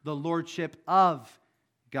under the lordship of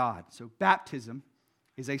God. So baptism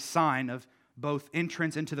is a sign of both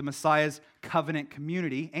entrance into the Messiah's covenant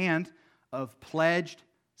community and of pledged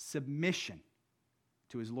submission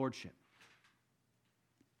to His lordship.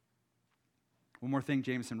 One more thing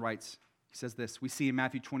Jameson writes. He says this, we see in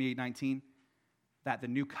Matthew 28:19 that the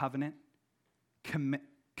new covenant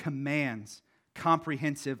commands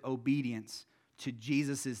comprehensive obedience to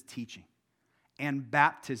Jesus' teaching, and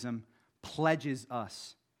baptism pledges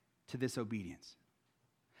us to this obedience.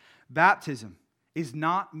 Baptism is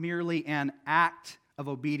not merely an act of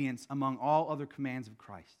obedience among all other commands of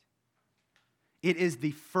Christ. It is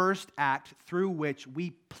the first act through which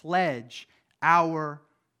we pledge our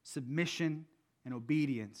submission and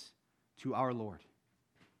obedience to our Lord.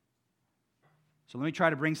 So let me try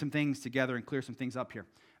to bring some things together and clear some things up here.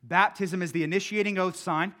 Baptism is the initiating oath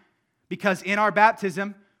sign because in our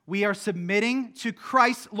baptism, we are submitting to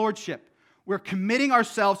Christ's lordship. We're committing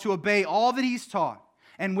ourselves to obey all that He's taught.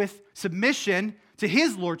 And with submission to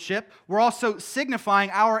His lordship, we're also signifying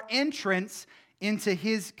our entrance into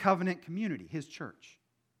His covenant community, His church,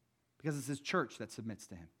 because it's His church that submits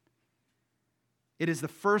to Him. It is the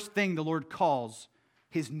first thing the Lord calls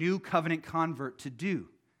His new covenant convert to do,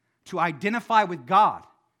 to identify with God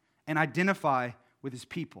and identify with His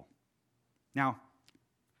people. Now,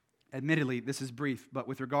 admittedly, this is brief, but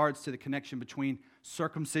with regards to the connection between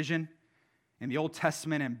circumcision in the Old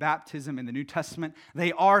Testament and baptism in the New Testament,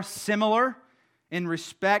 they are similar in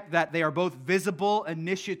respect that they are both visible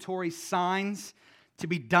initiatory signs to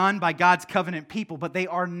be done by God's covenant people, but they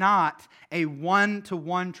are not a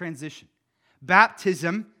one-to-one transition.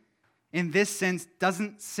 Baptism, in this sense,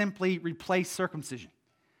 doesn't simply replace circumcision.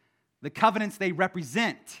 The covenants they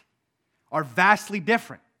represent are vastly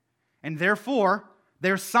different, and therefore,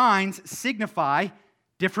 their signs signify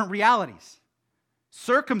different realities.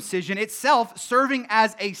 Circumcision itself serving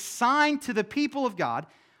as a sign to the people of God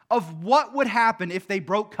of what would happen if they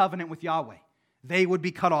broke covenant with Yahweh. They would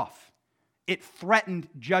be cut off. It threatened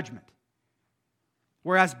judgment.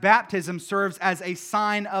 Whereas baptism serves as a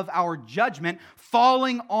sign of our judgment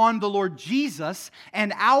falling on the Lord Jesus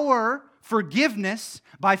and our forgiveness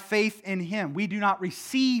by faith in Him. We do not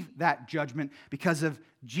receive that judgment because of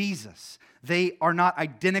Jesus. They are not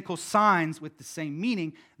identical signs with the same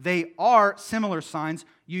meaning. They are similar signs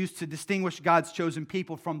used to distinguish God's chosen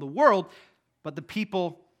people from the world, but the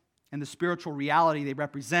people and the spiritual reality they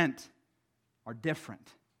represent are different.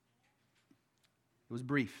 It was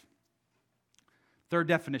brief. Third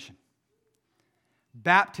definition.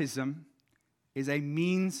 Baptism is a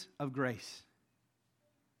means of grace.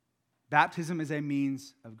 Baptism is a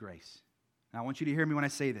means of grace. Now, I want you to hear me when I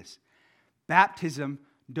say this. Baptism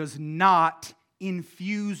does not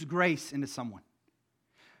infuse grace into someone.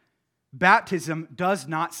 Baptism does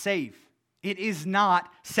not save. It is not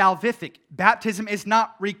salvific. Baptism is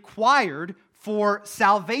not required for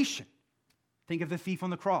salvation. Think of the thief on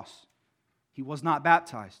the cross. He was not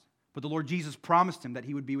baptized, but the Lord Jesus promised him that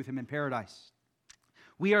he would be with him in paradise.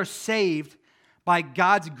 We are saved by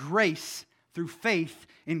God's grace through faith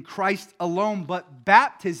in Christ alone, but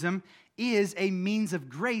baptism is a means of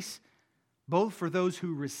grace both for those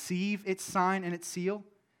who receive its sign and its seal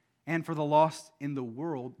and for the lost in the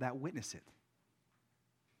world that witness it.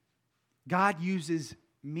 God uses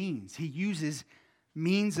means. He uses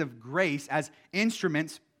means of grace as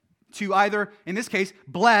instruments to either, in this case,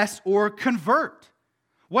 bless or convert.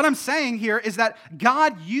 What I'm saying here is that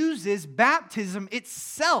God uses baptism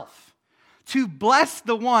itself to bless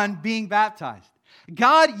the one being baptized.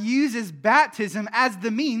 God uses baptism as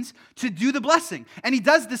the means to do the blessing. And He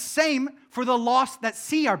does the same for the lost that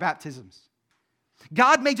see our baptisms.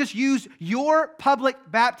 God may just use your public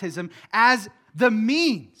baptism as the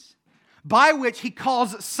means by which He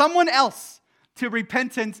calls someone else to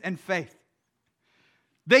repentance and faith.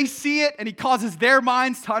 They see it, and He causes their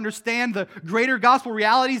minds to understand the greater gospel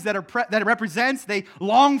realities that it represents. They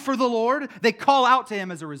long for the Lord. They call out to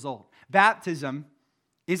Him as a result. Baptism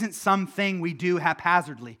isn't something we do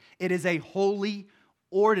haphazardly. It is a holy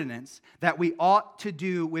ordinance that we ought to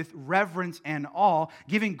do with reverence and awe,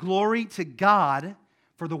 giving glory to God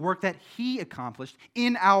for the work that He accomplished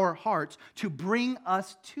in our hearts to bring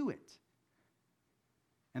us to it,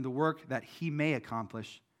 and the work that He may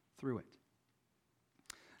accomplish through it.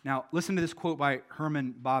 Now, listen to this quote by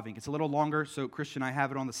Herman Bavinck. It's a little longer, so Christian, I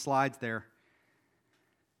have it on the slides there.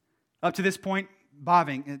 Up to this point,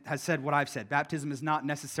 Bavinck has said what I've said. Baptism is not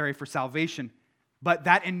necessary for salvation, but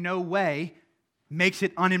that in no way makes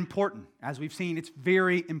it unimportant. As we've seen, it's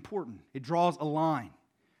very important. It draws a line.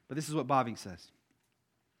 But this is what Bavinck says.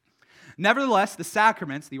 Nevertheless, the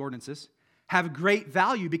sacraments, the ordinances, have great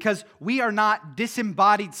value because we are not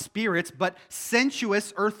disembodied spirits, but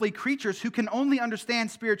sensuous earthly creatures who can only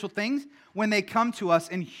understand spiritual things when they come to us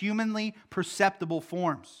in humanly perceptible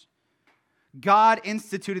forms. God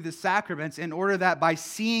instituted the sacraments in order that by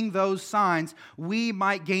seeing those signs, we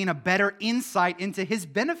might gain a better insight into His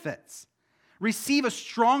benefits, receive a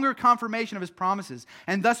stronger confirmation of His promises,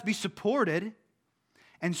 and thus be supported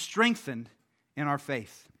and strengthened in our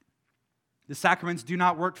faith. The sacraments do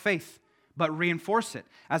not work faith, but reinforce it,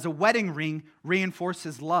 as a wedding ring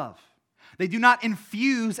reinforces love. They do not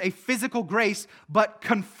infuse a physical grace, but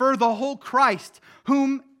confer the whole Christ,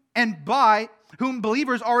 whom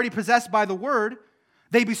believers already possess by the word.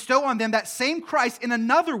 They bestow on them that same Christ in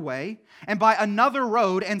another way and by another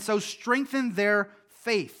road, and so strengthen their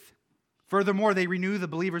faith. Furthermore, they renew the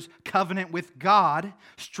believer's covenant with God,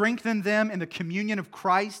 strengthen them in the communion of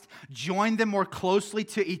Christ, join them more closely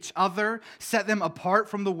to each other, set them apart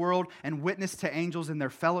from the world, and witness to angels and their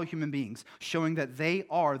fellow human beings, showing that they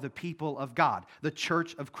are the people of God, the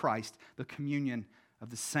church of Christ, the communion of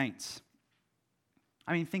the saints.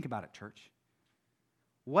 I mean, think about it, church.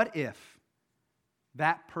 What if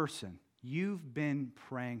that person you've been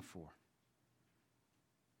praying for,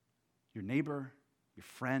 your neighbor, your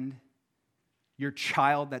friend, your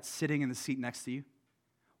child that's sitting in the seat next to you,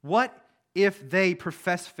 what if they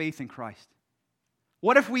profess faith in Christ?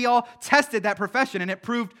 What if we all tested that profession and it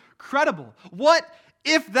proved credible? What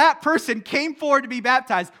if that person came forward to be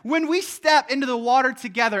baptized when we step into the water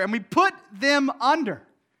together and we put them under?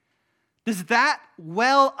 Does that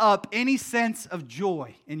well up any sense of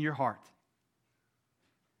joy in your heart?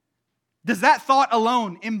 Does that thought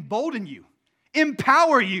alone embolden you,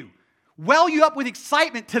 empower you, well you up with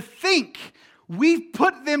excitement to think we've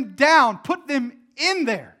put them down, put them in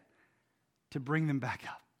there to bring them back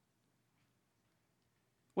up?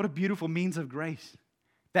 What a beautiful means of grace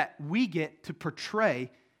that we get to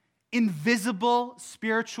portray invisible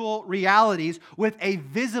spiritual realities with a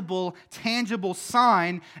visible, tangible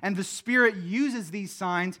sign, and the Spirit uses these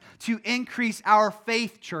signs to increase our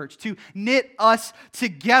faith, church, to knit us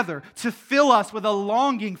together, to fill us with a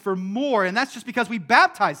longing for more, and that's just because we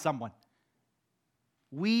baptize someone.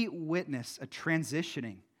 We witness a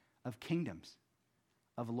transitioning of kingdoms,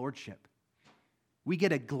 of lordship. We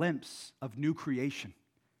get a glimpse of new creation,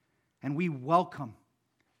 and we welcome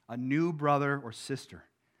a new brother or sister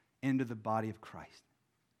into the body of Christ.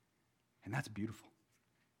 And that's beautiful.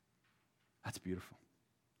 That's beautiful.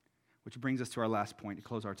 Which brings us to our last point to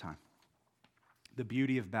close our time. The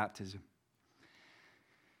beauty of baptism.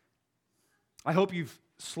 I hope you've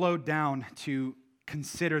slowed down to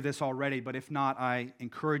consider this already, but if not, I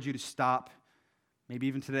encourage you to stop, maybe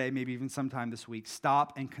even today, maybe even sometime this week.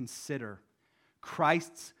 Stop and consider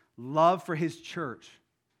Christ's love for His church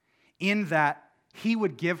in that He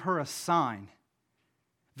would give her a sign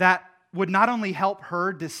that would not only help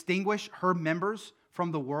her distinguish her members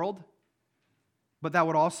from the world, but that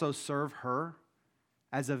would also serve her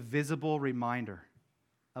as a visible reminder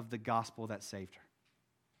of the gospel that saved her.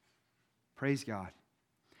 Praise God.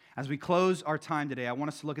 As we close our time today, I want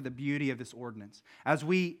us to look at the beauty of this ordinance. As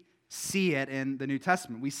we see it in the New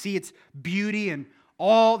Testament, we see its beauty and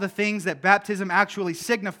all the things that baptism actually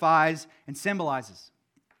signifies and symbolizes.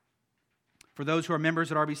 For those who are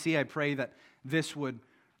members at RBC, I pray that this would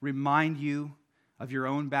remind you of your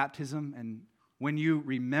own baptism, and when you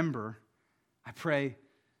remember, I pray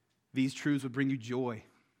these truths would bring you joy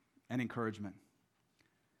and encouragement.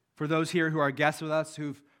 For those here who are guests with us,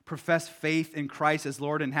 who've professed faith in Christ as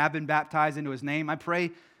Lord and have been baptized into His name, I pray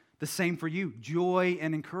the same for you, joy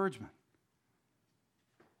and encouragement.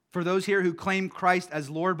 For those here who claim Christ as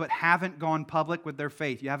Lord but haven't gone public with their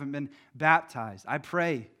faith, you haven't been baptized, I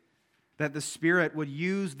pray that the Spirit would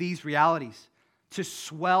use these realities to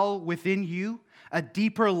swell within you a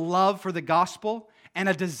deeper love for the gospel and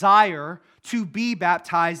a desire to be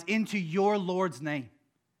baptized into your Lord's name.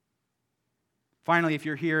 Finally, if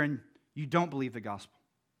you're here and you don't believe the gospel,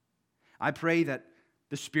 I pray that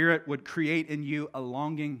the Spirit would create in you a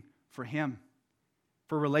longing for Him,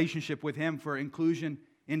 for relationship with Him, for inclusion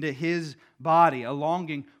into His body, a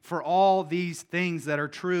longing for all these things that are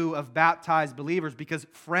true of baptized believers, because,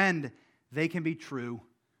 friend, they can be true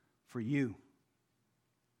for you.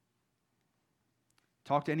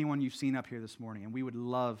 Talk to anyone you've seen up here this morning, and we would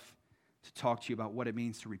love to talk to you about what it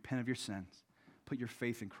means to repent of your sins, put your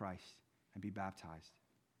faith in Christ, and be baptized.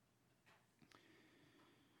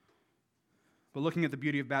 But looking at the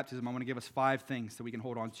beauty of baptism, I want to give us 5 things that we can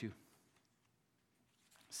hold on to.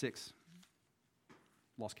 6.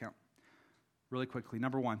 Lost count. Really quickly.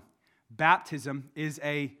 Number 1, baptism is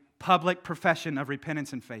a public profession of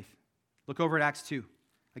repentance and faith. Look over at Acts 2.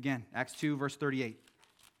 Again, Acts 2, verse 38.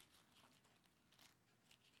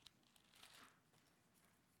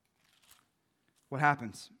 What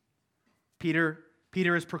happens? Peter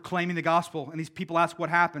is proclaiming the gospel, and these people ask, what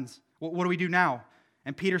happens? What do we do now?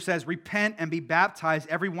 And Peter says, repent and be baptized,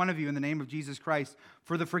 every one of you, in the name of Jesus Christ,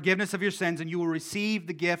 for the forgiveness of your sins, and you will receive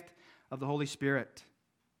the gift of the Holy Spirit.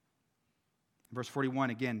 Verse 41,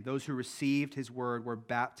 again, those who received his word were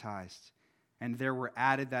baptized, and there were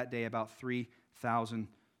added that day about 3,000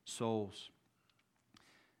 souls.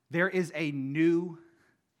 There is a new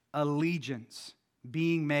allegiance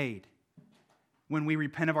being made when we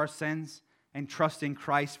repent of our sins and trust in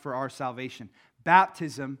Christ for our salvation.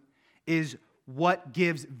 Baptism is what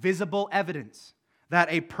gives visible evidence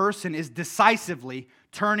that a person is decisively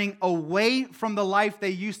turning away from the life they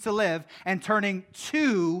used to live and turning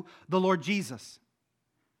to the Lord Jesus.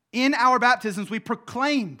 In our baptisms, we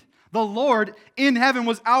proclaimed the Lord in heaven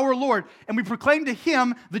was our Lord, and we proclaimed to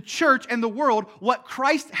him, the church and the world, what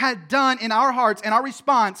Christ had done in our hearts and our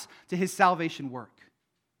response to his salvation work.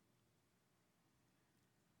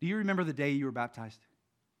 Do you remember the day you were baptized?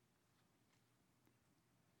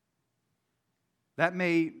 That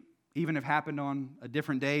may even have happened on a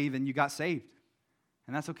different day than you got saved,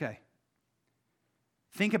 and that's okay.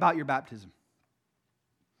 Think about your baptism.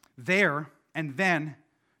 There and then,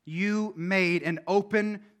 you made an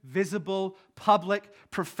open, visible, public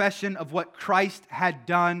profession of what Christ had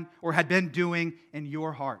done or had been doing in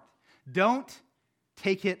your heart. Don't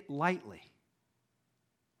take it lightly.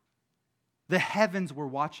 The heavens were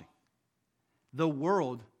watching. The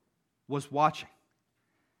world was watching.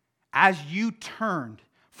 As you turned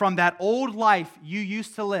from that old life you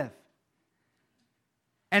used to live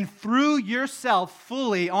and threw yourself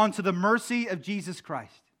fully onto the mercy of Jesus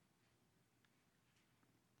Christ.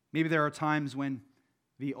 Maybe there are times when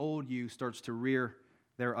the old you starts to rear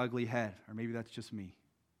their ugly head, or maybe that's just me.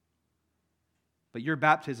 But your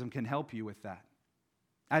baptism can help you with that.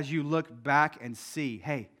 As you look back and see,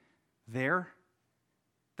 hey,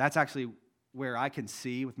 that's actually where I can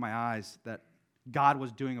see with my eyes that God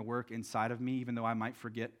was doing a work inside of me, even though I might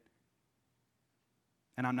forget.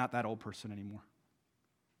 And I'm not that old person anymore.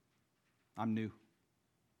 I'm new.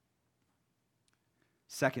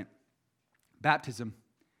 Second, baptism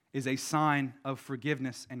is a sign of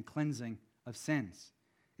forgiveness and cleansing of sins.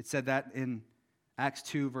 It said that in Acts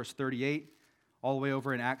 2, verse 38, all the way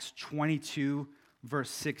over in Acts 22, verse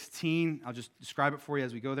 16. I'll just describe it for you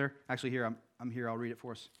as we go there. Actually, here, I'm here. I'll read it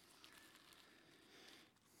for us.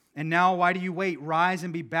 And now, why do you wait? Rise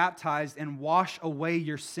and be baptized and wash away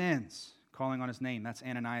your sins. Calling on his name. That's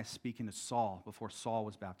Ananias speaking to Saul before Saul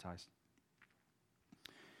was baptized.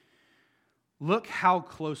 Look how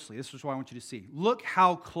closely, this is what I want you to see. Look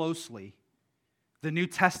how closely the New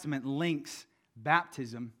Testament links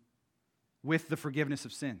baptism with the forgiveness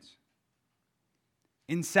of sins.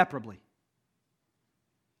 Inseparably.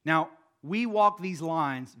 Now, we walk these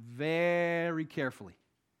lines very carefully.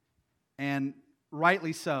 And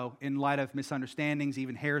rightly so, in light of misunderstandings,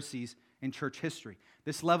 even heresies in church history.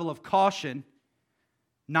 This level of caution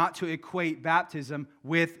not to equate baptism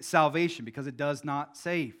with salvation, because it does not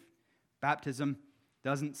save. Baptism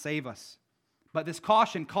doesn't save us. But this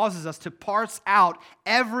caution causes us to parse out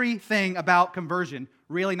everything about conversion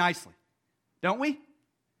really nicely. Don't we?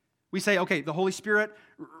 We say, okay, the Holy Spirit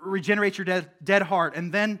regenerates your dead heart,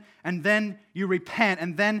 and then you repent,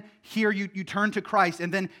 and then here you turn to Christ,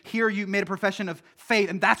 and then here you made a profession of faith,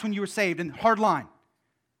 and that's when you were saved, and hard line.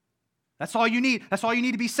 That's all you need. That's all you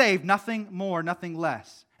need to be saved. Nothing more, nothing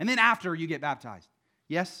less. And then after you get baptized.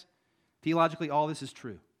 Yes, theologically, all this is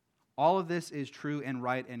true. All of this is true and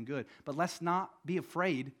right and good. But let's not be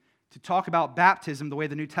afraid to talk about baptism the way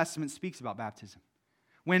the New Testament speaks about baptism.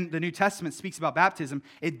 When the New Testament speaks about baptism,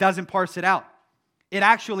 it doesn't parse it out. It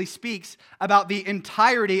actually speaks about the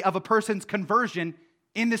entirety of a person's conversion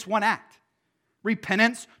in this one act.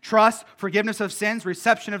 Repentance, trust, forgiveness of sins,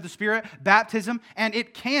 reception of the Spirit, baptism, and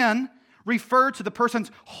it can refer to the person's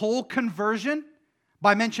whole conversion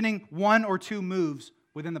by mentioning one or two moves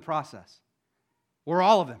within the process, or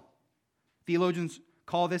all of them. Theologians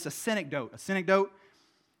call this a synecdoche. A synecdoche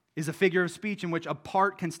is a figure of speech in which a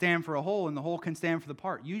part can stand for a whole and the whole can stand for the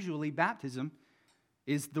part. Usually, baptism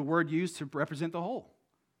is the word used to represent the whole.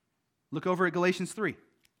 Look over at Galatians 3.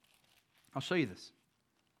 I'll show you this.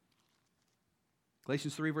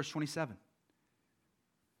 Galatians 3, verse 27.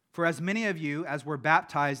 For as many of you as were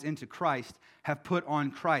baptized into Christ have put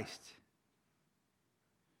on Christ.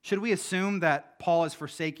 Should we assume that Paul is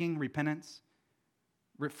forsaking repentance,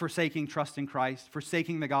 forsaking trust in Christ,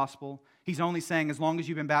 forsaking the gospel? He's only saying as long as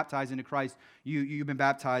you've been baptized into Christ, you've been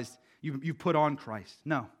baptized, you've put on Christ.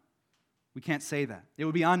 No, we can't say that. It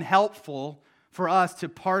would be unhelpful for us to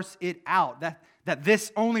parse it out, that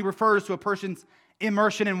this only refers to a person's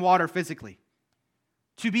immersion in water physically.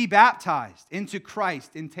 To be baptized into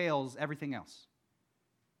Christ entails everything else.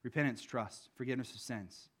 Repentance, trust, forgiveness of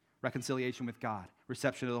sins, reconciliation with God,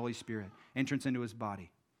 reception of the Holy Spirit, entrance into His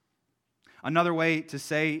body. Another way to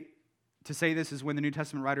say this is when the New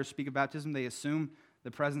Testament writers speak of baptism, they assume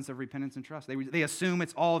the presence of repentance and trust. They assume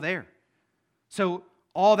it's all there. So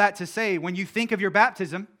all that to say, when you think of your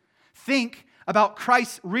baptism, think about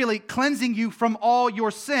Christ really cleansing you from all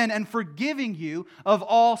your sin and forgiving you of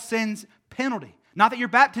all sin's penalty. Not that your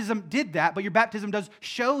baptism did that, but your baptism does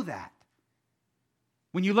show that.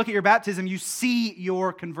 When you look at your baptism, you see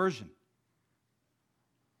your conversion.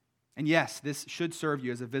 And yes, this should serve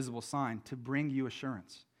you as a visible sign to bring you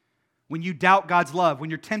assurance. When you doubt God's love, when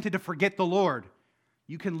you're tempted to forget the Lord,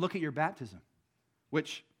 you can look at your baptism,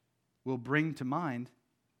 which will bring to mind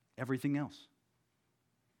everything else.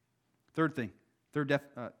 Third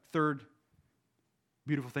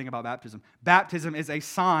beautiful thing about baptism. Baptism is a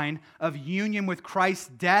sign of union with Christ's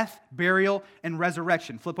death, burial, and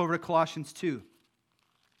resurrection. Flip over to Colossians 2,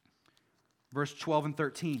 verse 12 and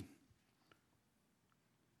 13.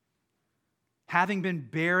 Having been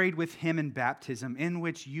buried with Him in baptism, in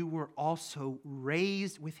which you were also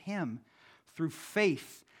raised with Him through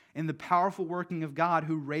faith in the powerful working of God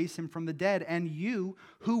who raised Him from the dead, and you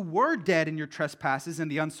who were dead in your trespasses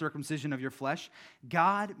and the uncircumcision of your flesh,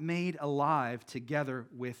 God made alive together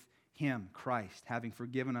with Him, Christ, having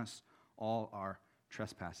forgiven us all our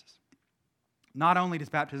trespasses. Not only does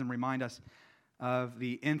baptism remind us of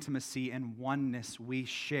the intimacy and oneness we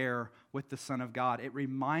share with the Son of God, it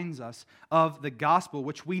reminds us of the gospel,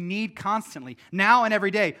 which we need constantly, now and every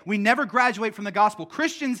day. We never graduate from the gospel.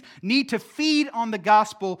 Christians need to feed on the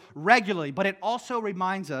gospel regularly, but it also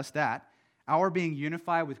reminds us that our being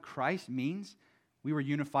unified with Christ means we were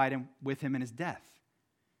unified with Him in His death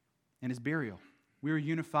and His burial. We were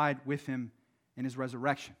unified with Him in His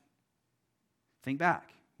resurrection. Think back.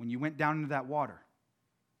 When you went down into that water,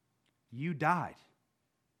 you died.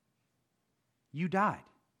 You died.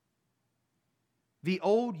 The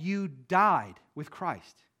old you died with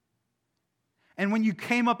Christ. And when you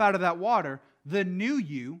came up out of that water, the new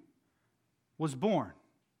you was born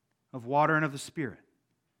of water and of the Spirit.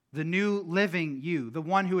 The new living you, the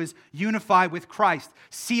one who is unified with Christ,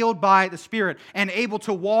 sealed by the Spirit, and able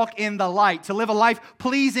to walk in the light, to live a life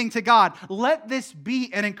pleasing to God. Let this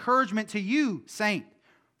be an encouragement to you, saint,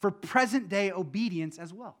 for present-day obedience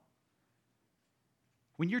as well.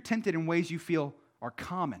 When you're tempted in ways you feel are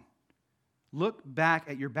common, look back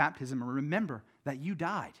at your baptism and remember that you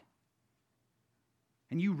died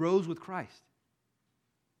and you rose with Christ.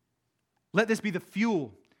 Let this be the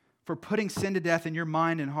fuel for putting sin to death in your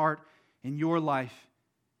mind and heart, in your life,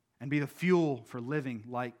 and be the fuel for living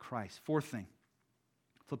like Christ. Fourth thing,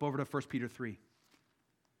 flip over to 1 Peter 3.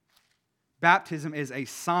 Baptism is a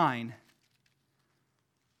sign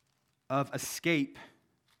of escape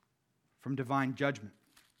from divine judgment.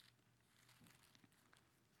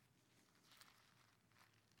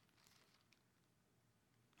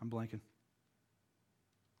 I'm blanking.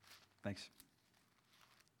 Thanks.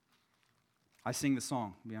 I sing the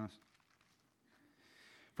song, to be honest.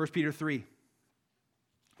 1 Peter 3.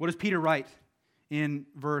 What does Peter write in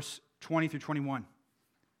verse 20 through 21?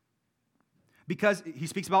 Because he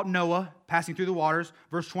speaks about Noah passing through the waters.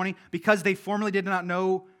 Verse 20, because they formerly did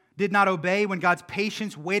not obey when God's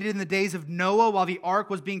patience waited in the days of Noah while the ark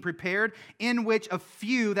was being prepared, in which a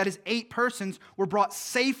few, that is 8 persons, were brought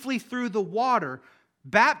safely through the water.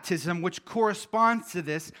 Baptism, which corresponds to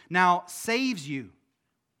this, now saves you,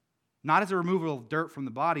 not as a removal of dirt from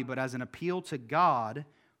the body, but as an appeal to God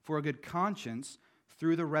for a good conscience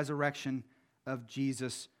through the resurrection of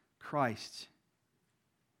Jesus Christ.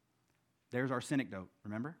 There's our synecdoche,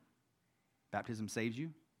 remember? Baptism saves you.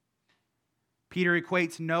 Peter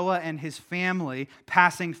equates Noah and his family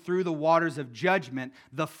passing through the waters of judgment,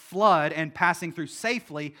 the flood, and passing through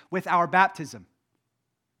safely with our baptism.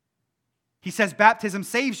 He says baptism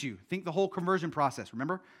saves you. Think the whole conversion process,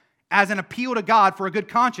 remember? As an appeal to God for a good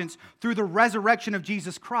conscience through the resurrection of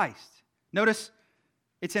Jesus Christ. Notice,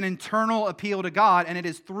 it's an internal appeal to God, and it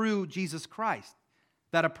is through Jesus Christ.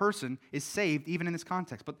 that a person is saved even in this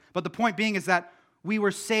context. But the point being is that we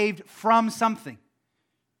were saved from something.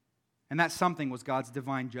 And that something was God's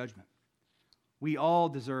divine judgment. We all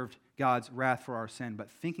deserved God's wrath for our sin.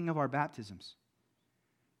 But thinking of our baptisms,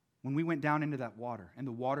 when we went down into that water and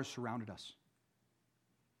the water surrounded us,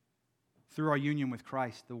 through our union with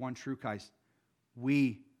Christ, the one true Christ,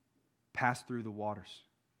 we passed through the waters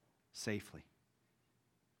safely.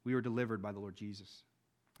 We were delivered by the Lord Jesus.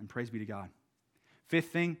 And praise be to God.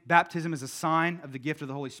 Fifth thing, baptism is a sign of the gift of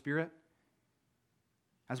the Holy Spirit.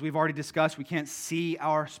 As we've already discussed, we can't see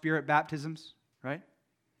our Spirit baptisms, right?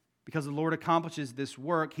 Because the Lord accomplishes this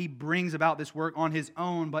work. He brings about this work on His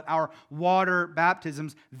own, but our water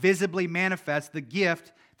baptisms visibly manifest the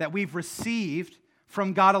gift that we've received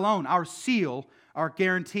from God alone, our seal, our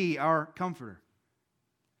guarantee, our comforter.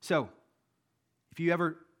 So, if you're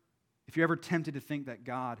ever tempted to think that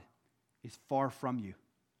God is far from you,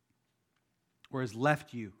 or has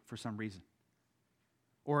left you for some reason,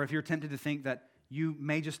 or if you're tempted to think that you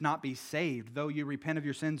may just not be saved, though you repent of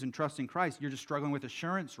your sins and trust in Christ, you're just struggling with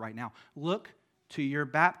assurance right now, look to your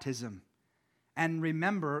baptism and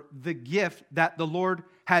remember the gift that the Lord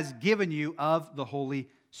has given you of the Holy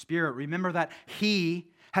Spirit. Remember that He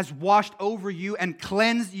has washed over you and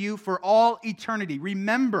cleansed you for all eternity.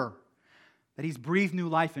 Remember that He's breathed new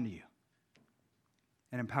life into you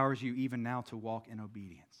and empowers you even now to walk in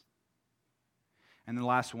obedience. And the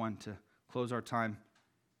last one to close our time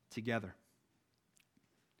together.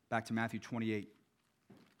 Back to Matthew 28,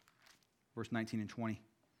 verse 19 and 20.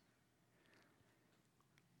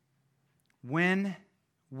 When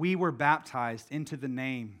we were baptized into the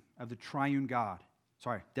name of the triune God,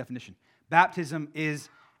 definition. Baptism is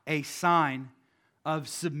a sign of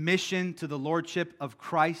submission to the lordship of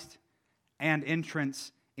Christ and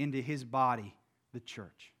entrance into His body, the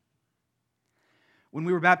church. When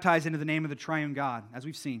we were baptized into the name of the triune God, as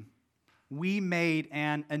we've seen, we made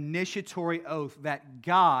an initiatory oath that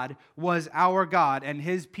God was our God and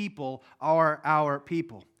His people are our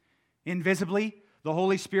people. Invisibly, the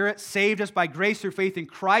Holy Spirit saved us by grace through faith in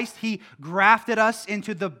Christ. He grafted us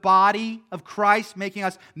into the body of Christ, making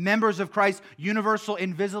us members of Christ's universal,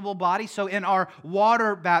 invisible body. So in our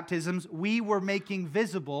water baptisms, we were making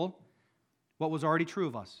visible what was already true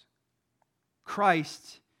of us.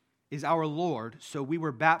 Christ is our Lord, so we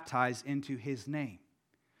were baptized into His name.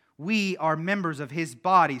 We are members of His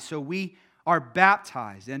body, so we are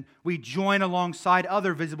baptized and we join alongside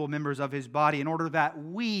other visible members of His body in order that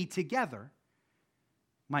we together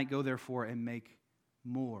might go therefore and make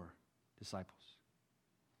more disciples.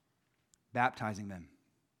 Baptizing them,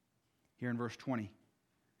 here in verse 20,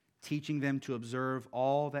 teaching them to observe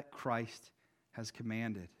all that Christ has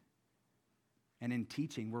commanded. And in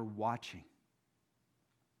teaching, we're watching,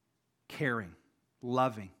 caring,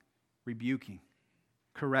 loving, rebuking,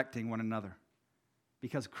 correcting one another,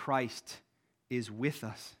 because Christ is with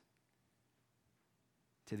us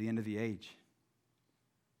to the end of the age.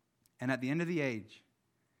 And at the end of the age,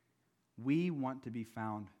 we want to be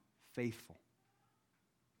found faithful.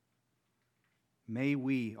 May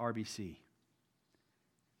we, RBC,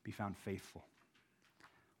 be found faithful.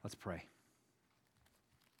 Let's pray.